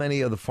about how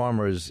many of the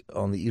farmers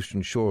on the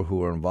Eastern Shore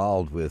who are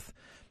involved with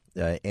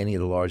any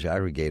of the large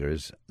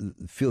aggregators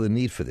feel the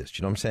need for this? Do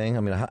you know what I'm saying? I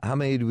mean, how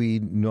many do we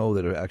know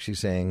that are actually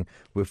saying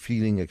we're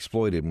feeling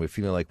exploited and we're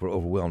feeling like we're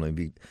overwhelmed?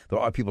 And there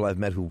are people I've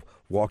met who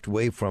walked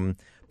away from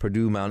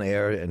Purdue, Mount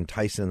Ayr, and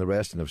Tyson and the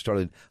rest, and have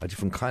started a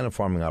different kind of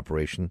farming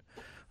operation,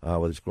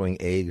 whether it's growing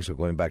eggs or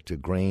going back to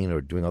grain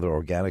or doing other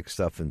organic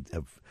stuff, and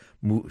have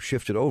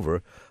shifted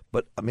over.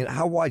 But I mean,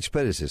 how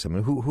widespread is this? I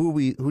mean,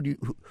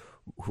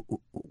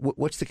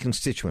 what's the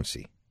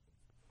constituency?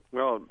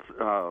 Well,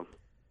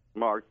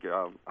 Mark,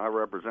 I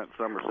represent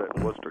Somerset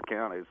and Worcester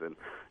counties, and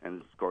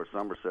of course,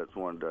 Somerset's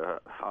one of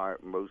the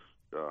most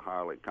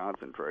highly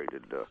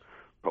concentrated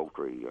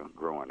poultry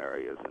growing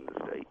areas in the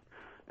state,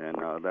 and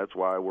that's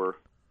why we're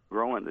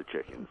growing the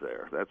chickens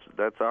there.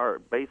 That's our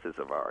basis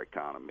of our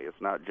economy.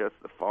 It's not just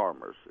the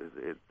farmers.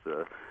 It's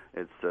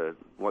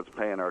what's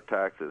paying our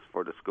taxes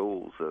for the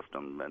school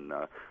system and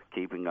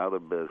keeping other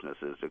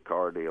businesses, the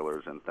car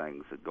dealers and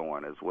things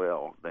going as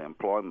well. The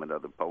employment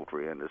of the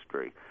poultry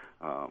industry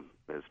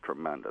is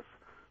tremendous.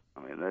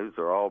 I mean, those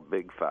are all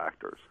big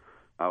factors.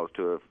 I was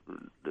to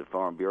the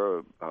Farm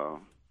Bureau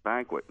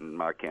banquet in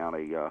my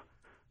county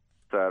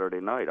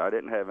Saturday night. I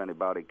didn't have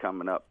anybody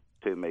coming up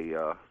to me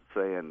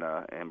saying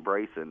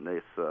embracing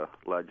this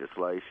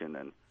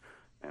legislation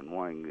and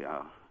wanting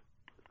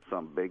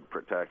some big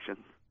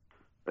protections.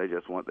 They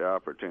just want the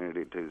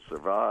opportunity to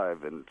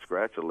survive and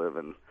scratch a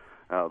living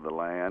out of the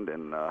land,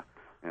 and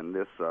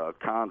this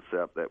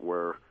concept that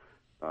we're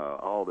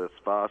all this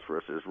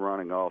phosphorus is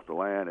running off the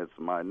land. It's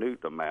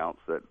minute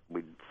amounts that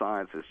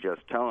science is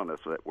just telling us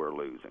that we're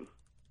losing.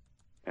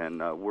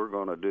 And we're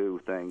going to do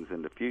things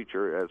in the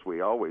future, as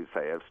we always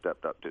have,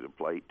 stepped up to the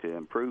plate to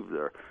improve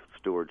their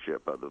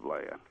stewardship of the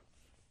land.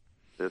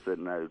 This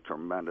isn't a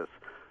tremendous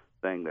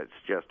thing that's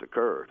just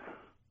occurred.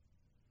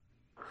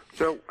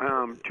 So,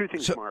 two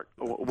things, Mark.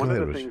 One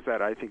of the things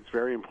that I think is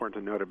very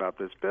important to note about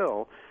this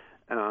bill,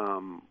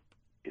 one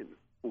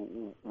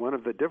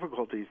of the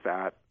difficulties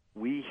that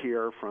we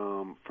hear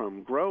from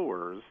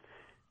growers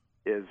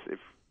is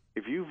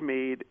if you've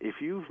made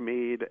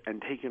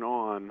and taken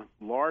on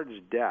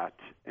large debt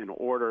in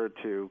order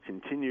to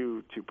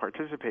continue to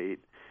participate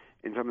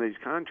in some of these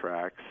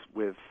contracts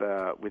with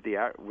the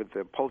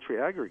poultry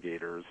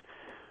aggregators,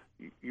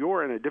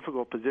 you're in a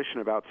difficult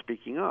position about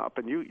speaking up.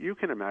 And you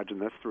can imagine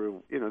this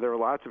through, there are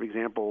lots of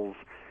examples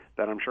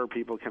that I'm sure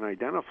people can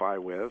identify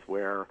with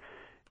where,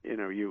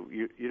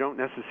 you don't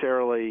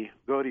necessarily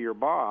go to your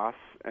boss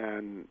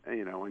and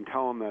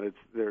tell them that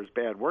there's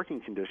bad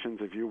working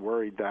conditions if you're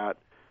worried that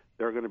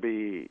they're going to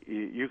be,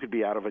 you could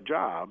be out of a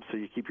job. So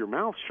you keep your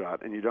mouth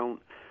shut and you don't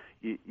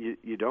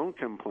you don't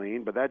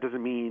complain, but that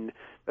doesn't mean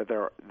that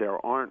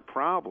there aren't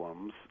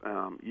problems.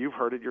 You've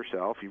heard it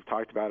yourself. You've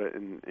talked about it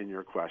in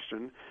your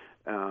question.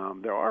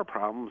 There are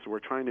problems. We're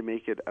trying to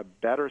make it a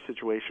better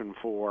situation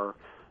for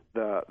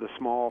the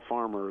small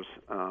farmers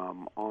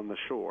on the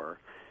shore.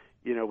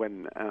 You know,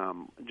 when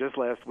just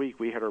last week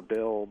we had our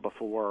bill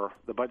before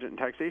the Budget and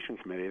Taxation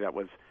Committee that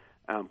was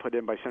put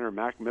in by Senator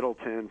Mac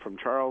Middleton from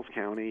Charles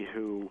County,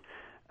 who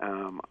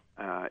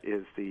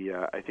is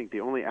I think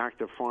the only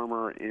active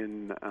farmer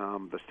in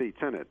the state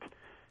Senate.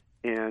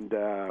 And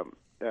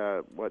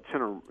what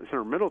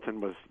Senator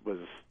Middleton was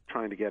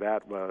trying to get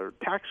at were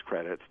tax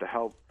credits to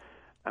help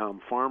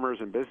farmers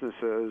and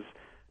businesses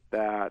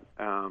that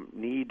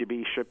need to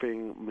be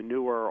shipping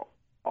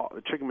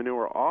chicken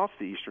manure off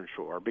the Eastern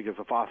Shore because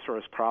the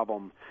phosphorus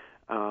problem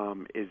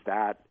is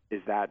that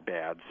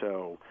bad.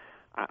 So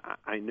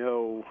I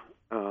know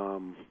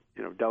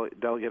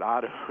Delegate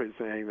Otto is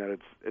saying that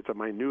it's a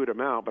minute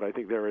amount, but I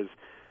think there is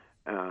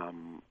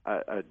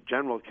a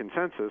general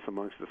consensus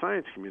amongst the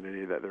science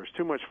community that there's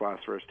too much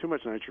phosphorus, too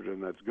much nitrogen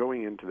that's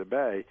going into the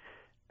bay,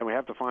 and we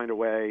have to find a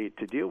way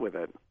to deal with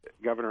it.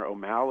 Governor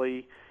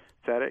O'Malley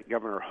said it.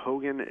 Governor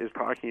Hogan is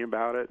talking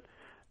about it.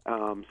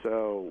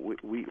 So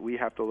we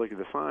have to look at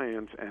the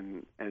science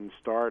and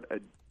start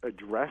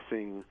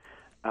addressing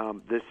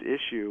this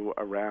issue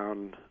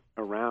around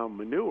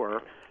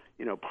manure.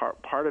 You know,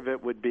 part of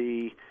it would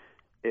be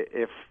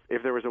if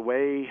there was a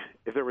way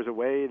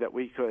that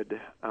we could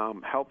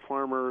help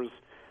farmers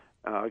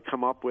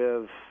come up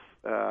with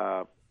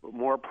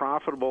more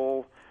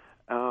profitable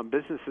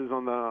businesses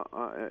on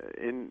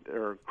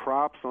or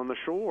crops on the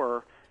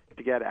shore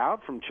to get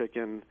out from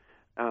chicken.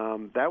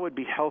 That would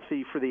be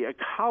healthy for the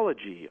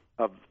ecology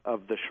of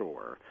the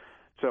shore.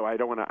 So I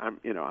don't want to.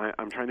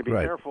 I'm trying to be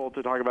careful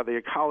to talk about the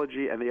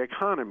ecology and the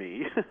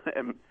economy,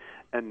 and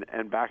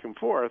back and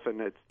forth. And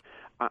it's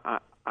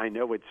I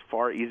know it's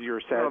far easier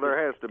said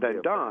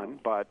than done,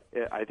 but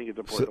I think it's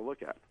important to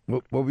look at.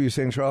 What were you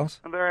saying,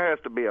 Charles? There has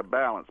to be a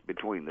balance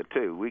between the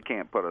two. We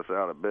can't put us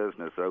out of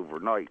business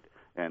overnight.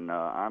 And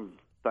I'm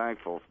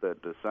thankful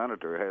that the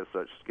senator has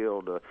such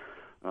skilled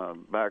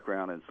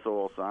background in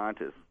soil science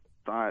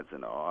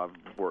and all. I've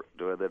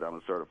worked with it. I'm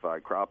a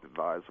certified crop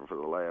advisor for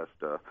the last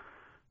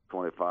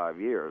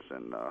 25 years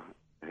and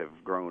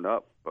have grown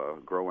up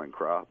growing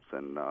crops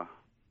and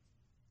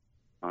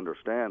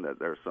understand that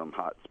there's some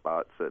hot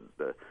spots that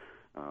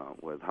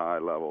with high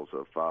levels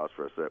of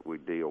phosphorus that we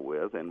deal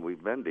with, and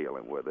we've been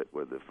dealing with it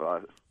with the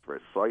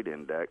phosphorus site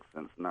index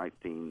since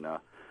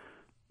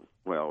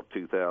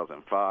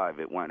 2005.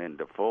 It went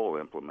into full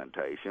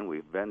implementation.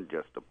 We've been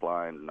just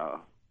applying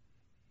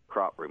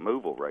crop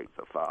removal rates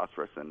of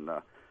phosphorus, and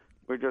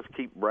we just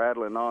keep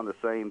rattling on the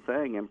same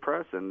thing and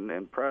pressing.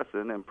 And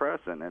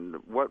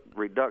what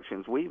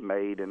reductions we've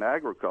made in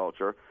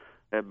agriculture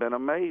have been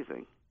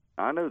amazing.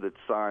 I know that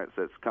science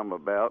that's come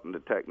about and the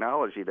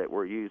technology that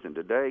we're using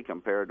today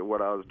compared to what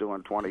I was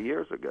doing 20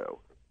 years ago.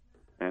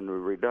 And the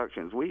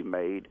reductions we've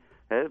made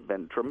have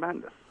been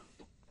tremendous.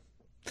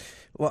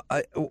 Well,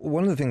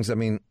 one of the things, I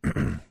mean,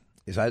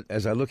 is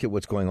as I look at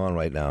what's going on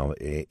right now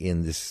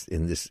in this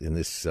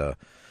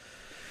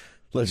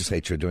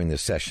legislature during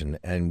this session,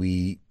 and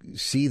we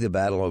see the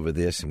battle over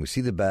this, and we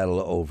see the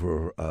battle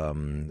over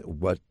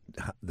what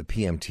the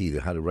PMT,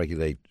 how to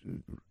regulate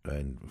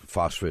and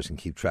phosphorus and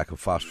keep track of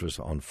phosphorus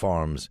on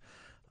farms,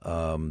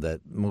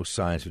 that most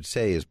science would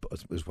say is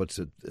what's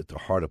at the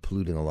heart of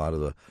polluting a lot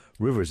of the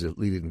rivers that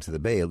lead into the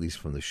bay, at least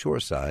from the shore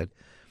side.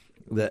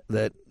 So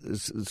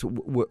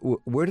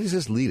where does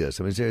this lead us?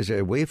 I mean, is there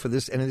a way for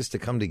any of this to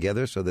come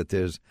together so that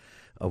there's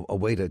a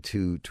way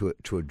to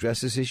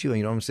address this issue?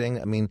 You know what I'm saying?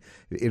 I mean,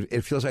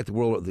 it feels like the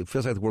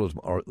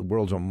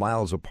worlds are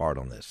miles apart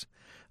on this,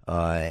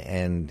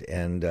 and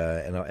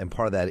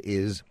part of that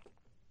is.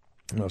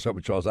 I'll start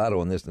with Charles Otto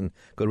on this, and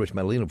go to Rich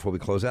Madaleno before we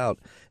close out.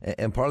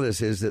 And part of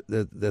this is that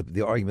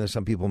the argument that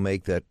some people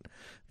make that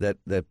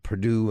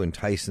Purdue and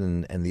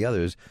Tyson and the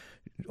others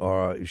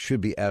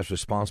should be as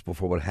responsible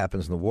for what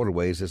happens in the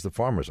waterways as the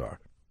farmers are.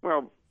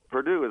 Well,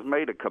 Purdue has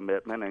made a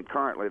commitment, and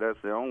currently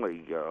that's the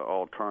only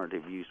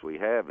alternative use we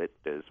have. It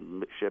is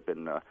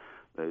shipping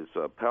those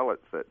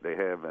pellets that they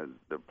have at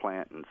the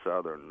plant in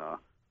southern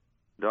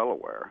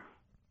Delaware,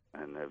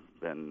 and have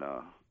been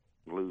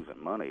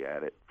losing money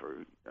at it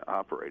for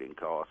operating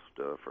costs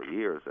for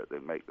years, that they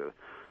make the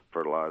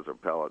fertilizer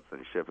pellets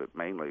and ship it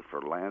mainly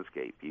for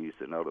landscape use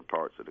in other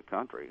parts of the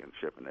country and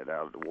shipping it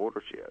out of the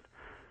watershed.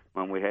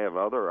 When we have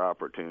other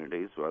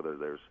opportunities, whether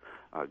there's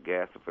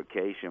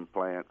gasification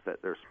plants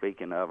that they're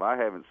speaking of, I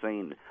haven't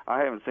seen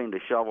the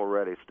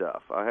shovel-ready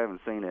stuff. I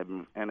haven't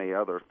seen any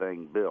other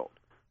thing built.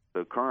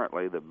 So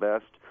currently, the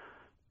best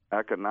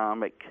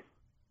economic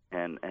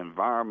and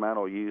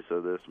environmental use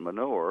of this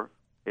manure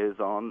is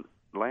on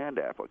land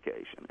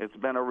application. It's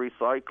been a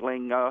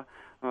recycling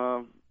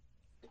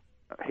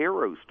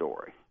hero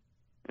story.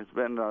 It's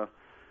been a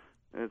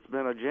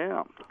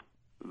gem,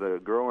 the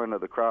growing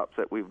of the crops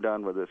that we've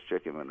done with this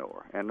chicken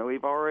manure, and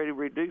we've already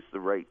reduced the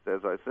rates,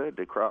 as I said,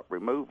 to crop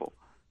removal,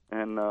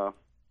 and so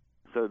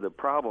the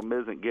problem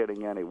isn't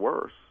getting any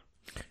worse.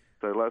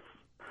 So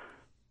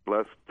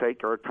let's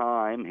take our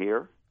time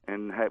here,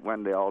 and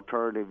when the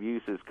alternative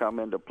uses come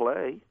into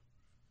play.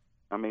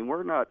 I mean,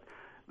 we're not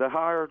the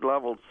higher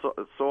level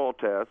soil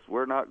tests.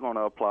 We're not going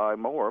to apply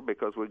more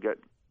because we get,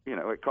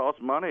 it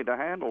costs money to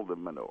handle the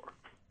manure.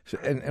 So,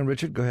 and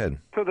Richard, go ahead.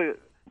 So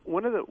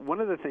one of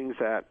the things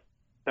that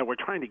we're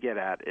trying to get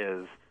at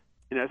is,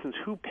 in essence,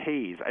 who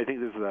pays? I think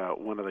this is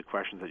one of the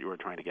questions that you were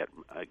trying to get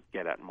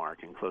at,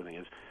 Mark, in closing,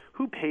 is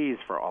who pays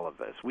for all of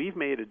this? We've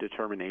made a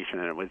determination,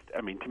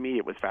 and to me,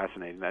 it was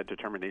fascinating. That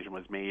determination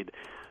was made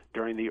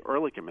during the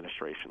Ehrlich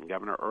administration.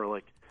 Governor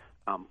Ehrlich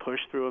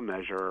pushed through a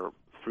measure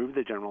through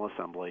the General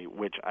Assembly,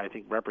 which I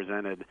think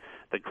represented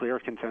the clear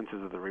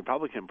consensus of the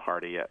Republican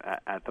Party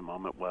at the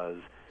moment,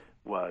 was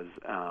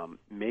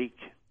make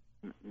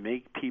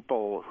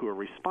people who are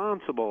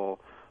responsible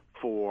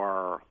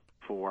for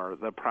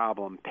the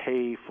problem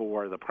pay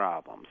for the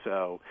problem.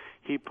 So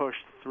he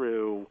pushed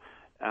through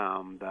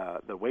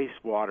the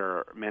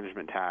wastewater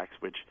management tax,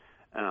 which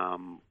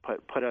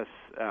put us,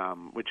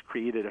 which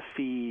created a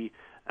fee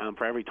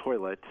for every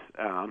toilet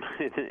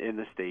in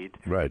the state,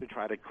 right, to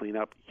try to clean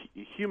up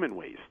human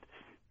waste.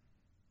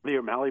 The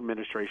O'Malley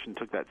administration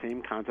took that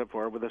same concept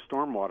forward with a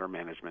stormwater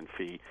management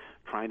fee,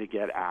 trying to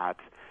get at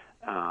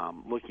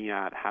looking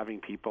at having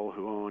people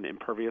who own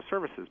impervious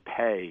surfaces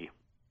pay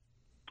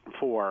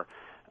for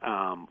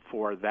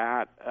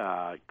that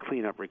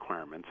cleanup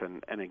requirements.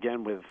 And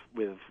again, with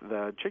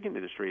the chicken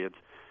industry, it's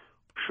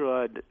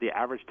should the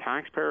average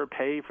taxpayer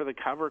pay for the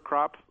cover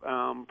crop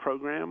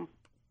program,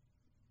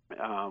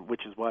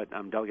 which is what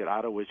Delegate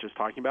Otto was just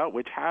talking about,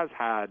 which has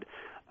had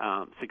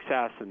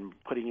success in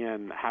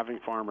having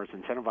farmers,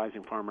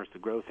 incentivizing farmers to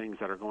grow things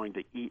that are going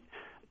to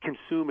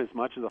consume as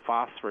much of the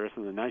phosphorus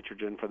and the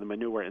nitrogen for the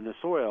manure in the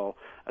soil,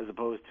 as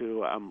opposed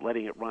to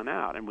letting it run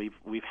out. And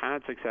we've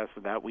had success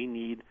with that. We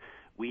need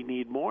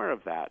more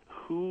of that.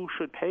 Who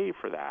should pay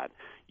for that?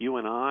 You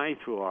and I,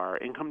 through our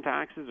income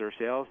taxes or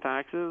sales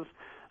taxes,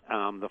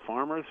 the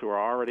farmers who are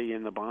already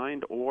in the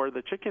bind, or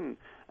the chicken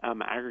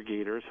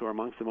aggregators who are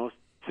amongst the most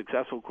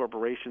successful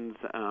corporations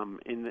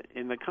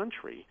in the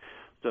country.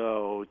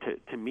 So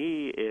to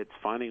me, it's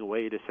finding a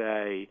way to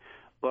say,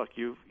 look,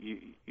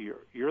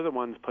 you're the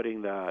ones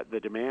putting the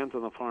demands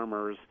on the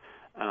farmers,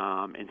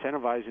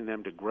 incentivizing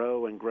them to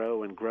grow and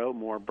grow and grow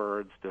more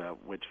birds,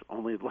 which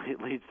only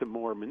leads to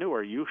more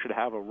manure. You should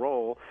have a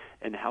role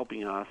in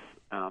helping us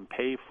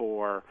pay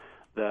for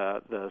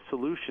the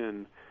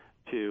solution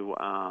to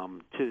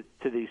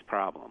these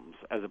problems,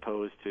 as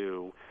opposed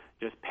to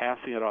just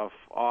passing it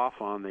off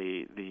on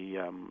the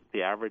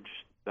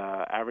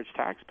average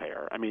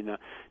taxpayer. I mean,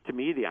 to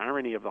me, the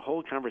irony of the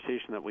whole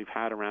conversation that we've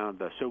had around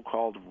the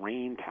so-called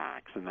rain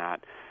tax, and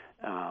that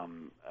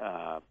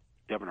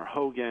Governor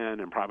Hogan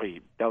and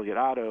probably Delegate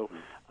Otto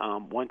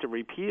want to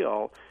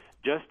repeal,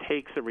 just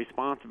takes the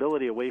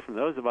responsibility away from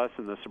those of us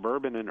in the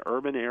suburban and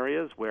urban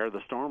areas where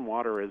the storm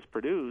water is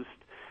produced,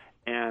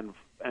 and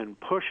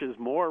pushes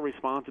more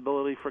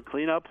responsibility for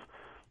cleanup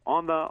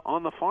on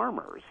the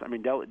farmers. I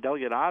mean,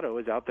 Delegate Otto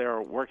is out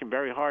there working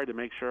very hard to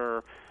make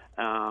sure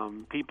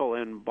people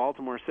in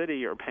Baltimore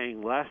City are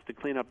paying less to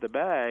clean up the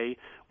bay,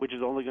 which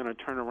is only going to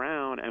turn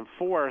around and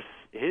force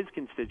his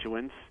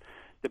constituents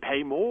to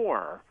pay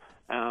more,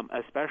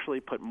 especially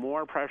put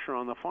more pressure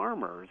on the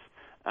farmers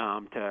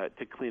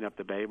to clean up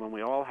the bay, when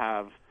we all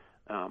have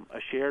a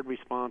shared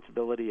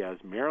responsibility as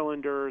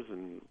Marylanders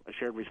and a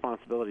shared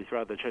responsibility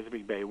throughout the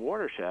Chesapeake Bay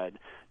watershed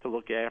to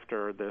look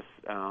after this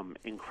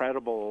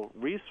incredible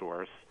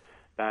resource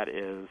that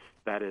is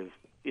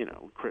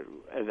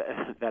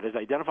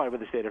identified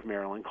with the state of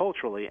Maryland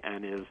culturally,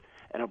 and is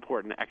an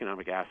important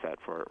economic asset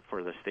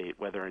for the state,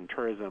 whether in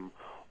tourism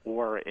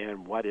or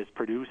in what is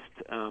produced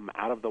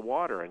out of the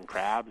water, and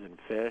crabs and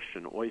fish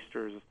and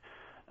oysters.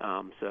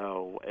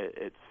 So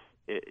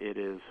it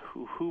is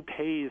who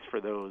pays for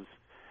those.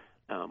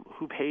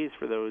 Who pays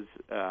for those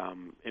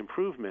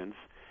improvements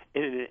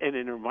in an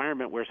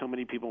environment where so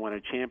many people want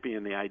to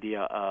champion the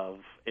idea of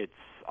it's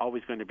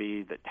always going to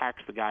be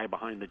tax the guy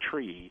behind the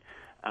tree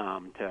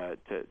to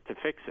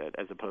fix it,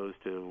 as opposed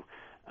to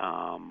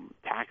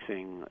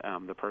taxing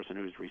the person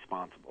who's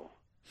responsible.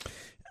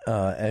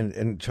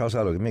 And Charles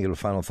Otto, let me get a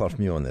final thought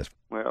from you on this.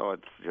 Well,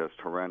 it's just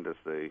horrendous,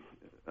 the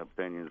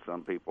opinions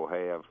some people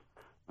have.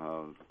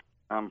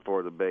 I'm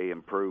for the bay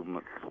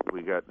improvement.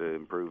 We got to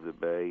improve the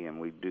bay, and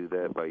we do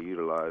that by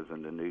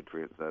utilizing the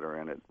nutrients that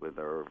are in it, with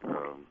our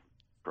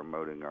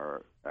promoting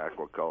our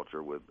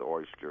aquaculture with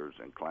oysters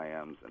and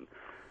clams and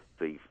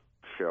sea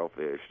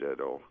shellfish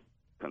that'll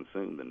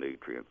consume the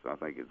nutrients. I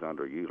think it's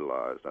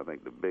underutilized. I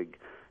think the big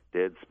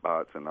dead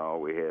spots and all,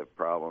 we have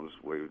problems.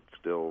 We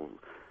still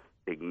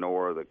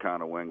ignore the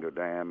Conowingo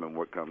Dam and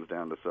what comes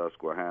down to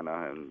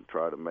Susquehanna and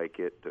try to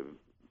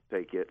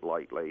take it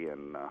lightly,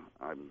 and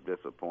I'm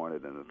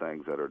disappointed in the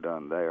things that are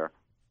done there.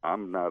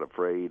 I'm not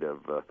afraid of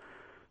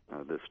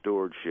the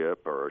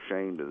stewardship, or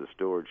ashamed of the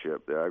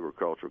stewardship the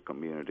agricultural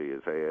community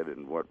has had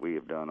and what we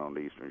have done on the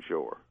Eastern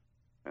Shore.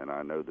 And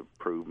I know the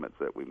improvements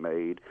that we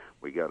made.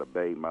 We got a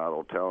bay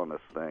model telling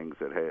us things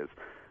that has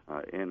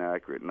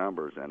inaccurate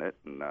numbers in it,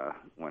 and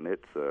when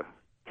it's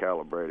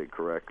calibrated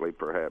correctly,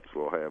 perhaps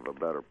we'll have a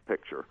better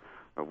picture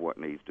of what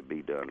needs to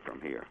be done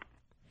from here.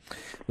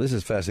 This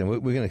is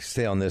fascinating. We're going to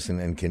stay on this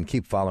and can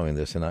keep following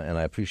this, and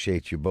I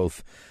appreciate you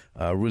both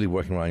really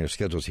working around your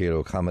schedules here to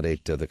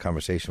accommodate the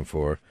conversation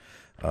for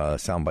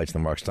Sound Bites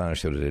in the Mark Steiner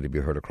Show today to be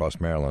heard across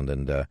Maryland.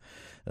 And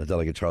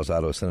Delegate Charles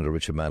Otto, Senator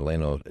Richard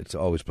Madaleno, it's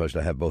always a pleasure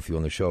to have both of you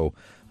on the show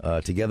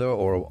together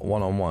or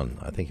one-on-one.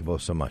 I thank you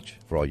both so much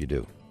for all you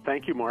do.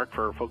 Thank you, Mark,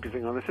 for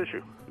focusing on this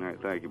issue. All right,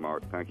 thank you,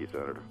 Mark. Thank you,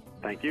 Senator.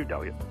 Thank you,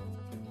 Delegate.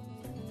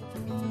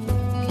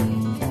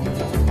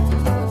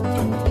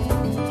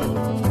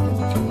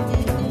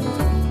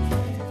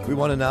 We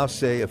want to now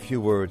say a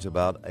few words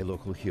about a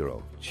local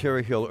hero.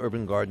 Cherry Hill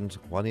Urban Gardens'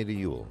 Juanita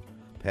Ewell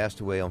passed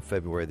away on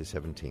February the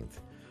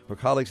 17th. Her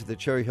colleagues at the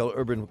Cherry Hill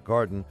Urban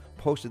Garden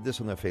posted this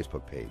on their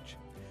Facebook page.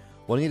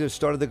 Juanita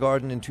started the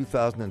garden in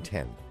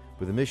 2010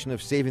 with the mission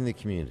of saving the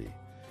community.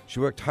 She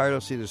worked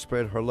tirelessly to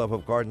spread her love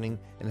of gardening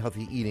and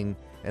healthy eating,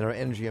 and her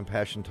energy and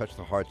passion touched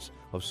the hearts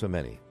of so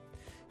many.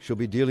 She'll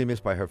be dearly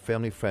missed by her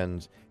family,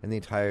 friends, and the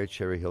entire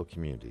Cherry Hill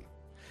community.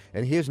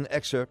 And here's an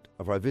excerpt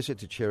of our visit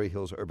to Cherry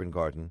Hill's Urban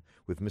Garden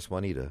with Miss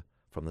Juanita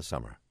from the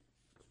summer.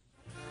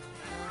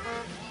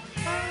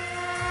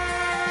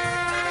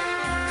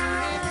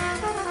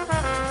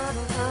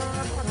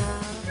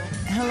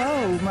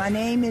 Hello, my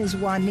name is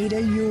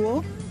Juanita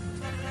Ewell.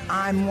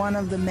 I'm one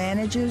of the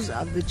managers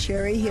of the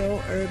Cherry Hill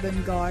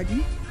Urban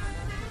Garden.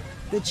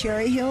 The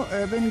Cherry Hill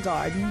Urban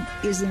Garden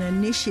is an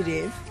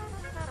initiative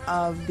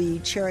of the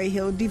Cherry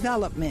Hill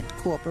Development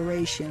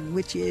Corporation,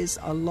 which is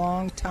a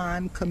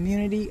long-time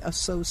community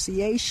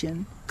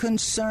association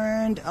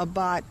concerned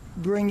about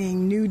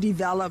bringing new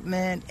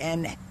development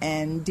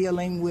and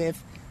dealing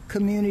with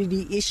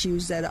community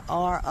issues that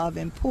are of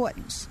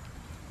importance.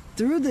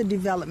 Through the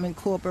Development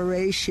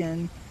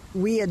Corporation,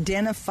 we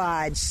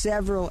identified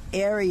several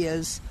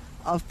areas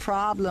of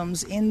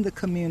problems in the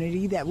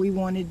community that we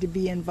wanted to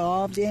be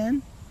involved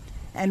in,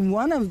 and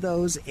one of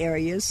those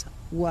areas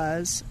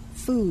was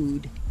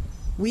food.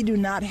 We do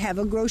not have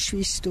a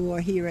grocery store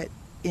here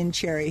in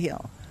Cherry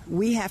Hill.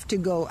 We have to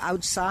go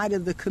outside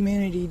of the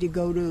community to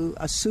go to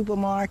a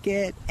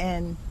supermarket,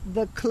 and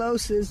the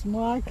closest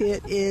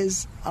market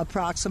is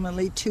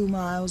approximately 2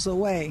 miles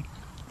away.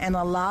 And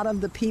a lot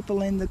of the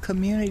people in the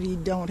community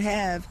don't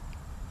have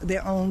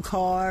their own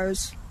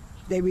cars.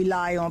 They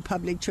rely on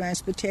public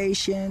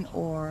transportation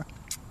or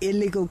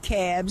illegal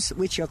cabs,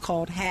 which are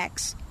called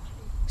hacks.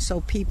 So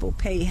people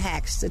pay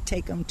hacks to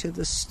take them to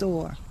the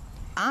store.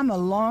 I'm a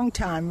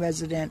longtime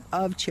resident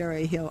of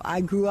Cherry Hill. I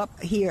grew up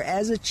here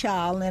as a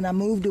child, and I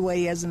moved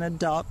away as an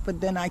adult,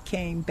 but then I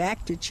came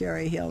back to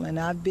Cherry Hill, and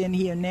I've been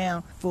here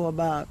now for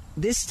about,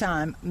 this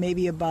time,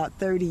 maybe about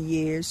 30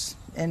 years,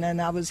 and then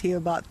I was here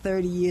about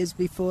 30 years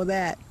before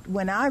that.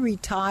 When I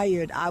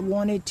retired, I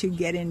wanted to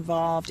get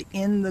involved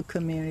in the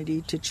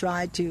community to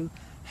try to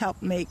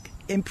help make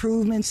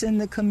improvements in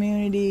the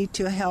community,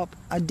 to help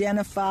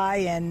identify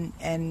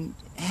and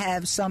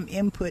have some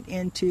input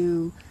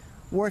into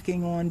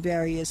working on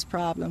various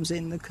problems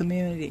in the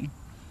community.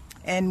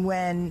 And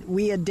when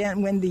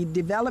the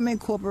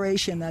Development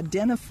Corporation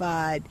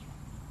identified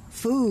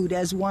food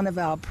as one of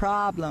our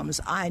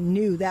problems, I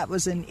knew that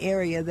was an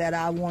area that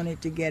I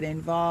wanted to get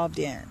involved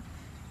in.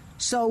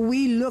 So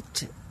we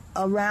looked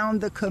around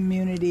the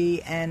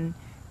community and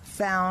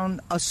found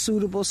a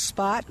suitable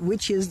spot,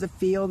 which is the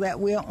field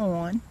that we're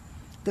on.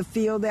 The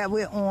field that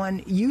we're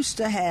on used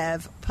to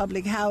have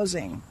public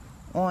housing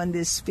on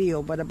this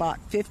field, but about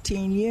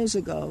 15 years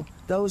ago,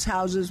 those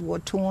houses were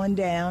torn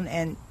down,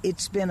 and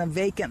it's been a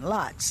vacant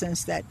lot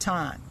since that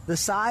time. The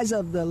size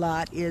of the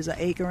lot is 1.5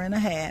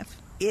 acres.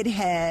 It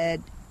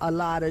had a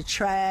lot of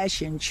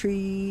trash and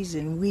trees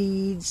and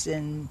weeds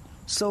and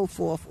so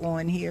forth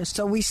on here.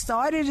 So we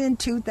started in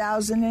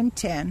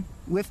 2010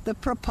 with the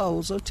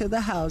proposal to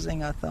the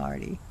Housing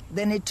Authority.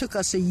 Then it took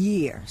us a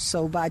year.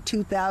 So by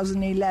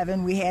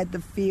 2011, we had the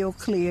field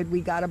cleared.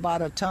 We got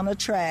about a ton of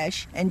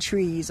trash and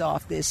trees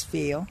off this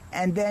field.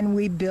 And then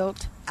we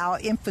built our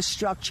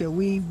infrastructure.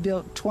 We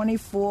have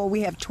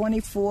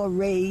 24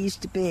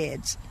 raised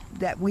beds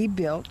that we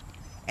built,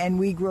 and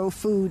we grow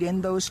food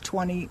in those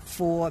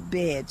 24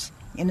 beds.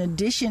 In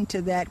addition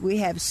to that, we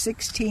have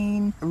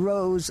 16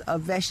 rows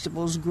of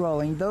vegetables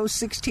growing. Those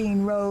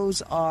 16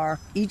 rows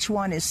each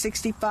one is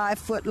 65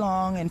 foot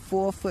long and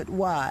 4 foot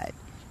wide.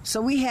 So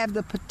we have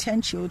the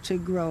potential to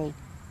grow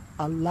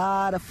a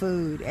lot of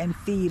food and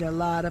feed a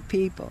lot of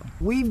people.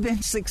 We've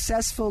been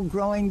successful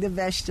growing the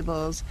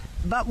vegetables,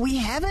 but we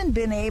haven't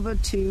been able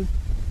to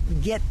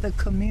get the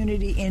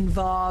community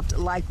involved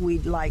like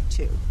we'd like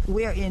to.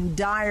 We're in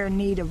dire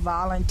need of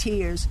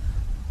volunteers.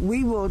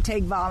 We will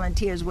take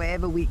volunteers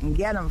wherever we can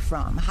get them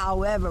from.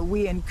 However,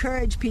 we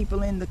encourage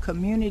people in the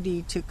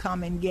community to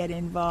come and get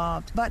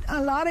involved. But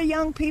a lot of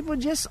young people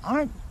just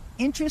aren't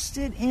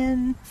interested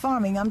in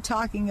farming. I'm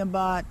talking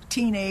about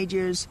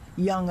teenagers,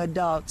 young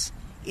adults.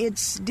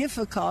 It's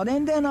difficult,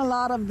 and then a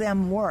lot of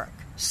them work.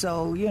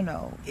 So,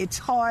 it's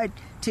hard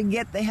to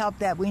get the help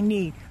that we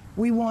need.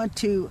 We want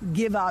to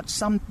give out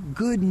some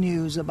good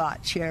news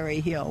about Cherry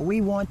Hill.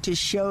 We want to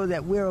show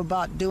that we're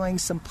about doing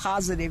some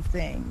positive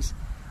things.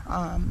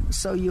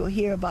 So you'll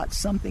hear about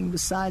something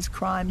besides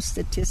crime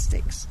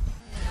statistics.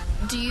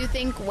 Do you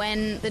think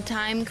when the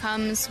time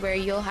comes where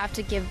you'll have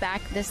to give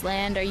back this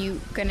land, are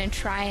you going to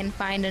try and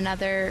find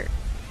another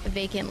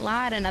vacant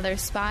lot, another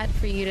spot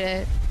for you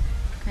to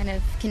kind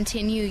of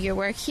continue your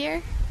work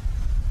here?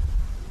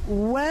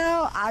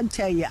 Well, I'll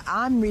tell you,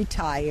 I'm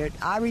retired.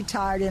 I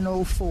retired in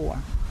 2004,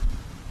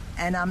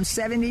 and I'm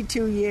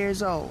 72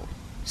 years old.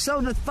 So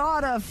the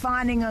thought of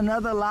finding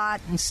another lot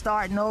and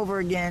starting over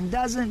again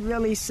doesn't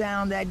really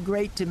sound that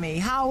great to me.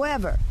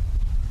 However,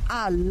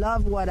 I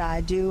love what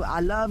I do. I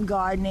love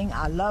gardening.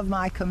 I love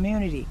my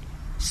community.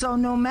 So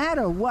no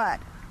matter what,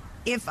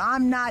 if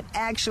I'm not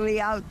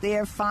actually out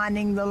there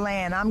finding the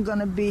land, I'm going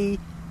to be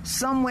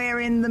somewhere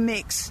in the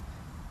mix,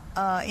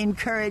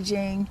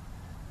 encouraging,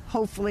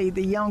 hopefully,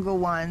 the younger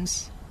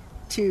ones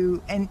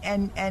to,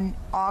 and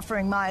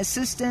offering my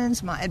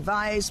assistance, my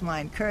advice,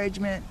 my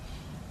encouragement.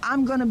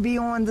 I'm going to be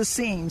on the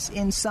scenes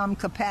in some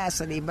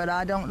capacity, but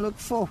I don't look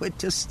forward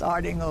to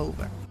starting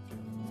over.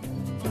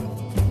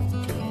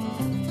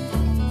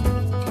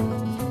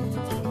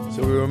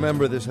 So we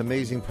remember this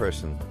amazing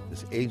person,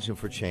 this agent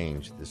for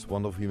change, this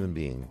wonderful human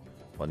being,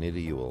 Juanita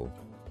Ewell,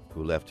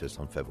 who left us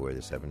on February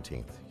the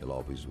 17th. You'll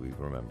always be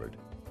remembered.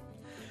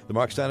 The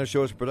Mark Steiner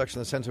Show is a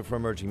production of the Center for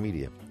Emerging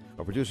Media.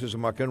 Our producers are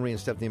Mark Henry and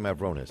Stephanie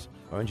Mavronis.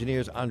 Our engineer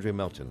is Andre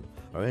Melton.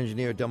 Our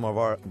engineer,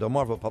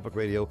 Delmarva Public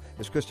Radio,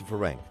 is Christopher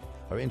Rank.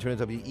 Our intern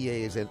at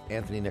WEA is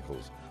Anthony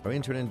Nichols. Our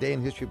intern and day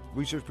in history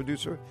research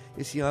producer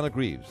is Sienna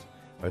Greaves.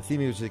 Our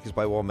theme music is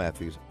by Wal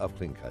Matthews of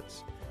Clean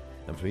Cuts.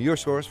 And from your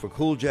source for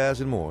cool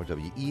jazz and more,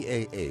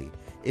 WEAA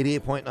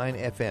 88.9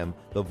 FM,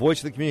 the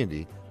voice of the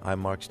community, I'm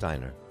Mark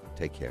Steiner.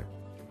 Take care.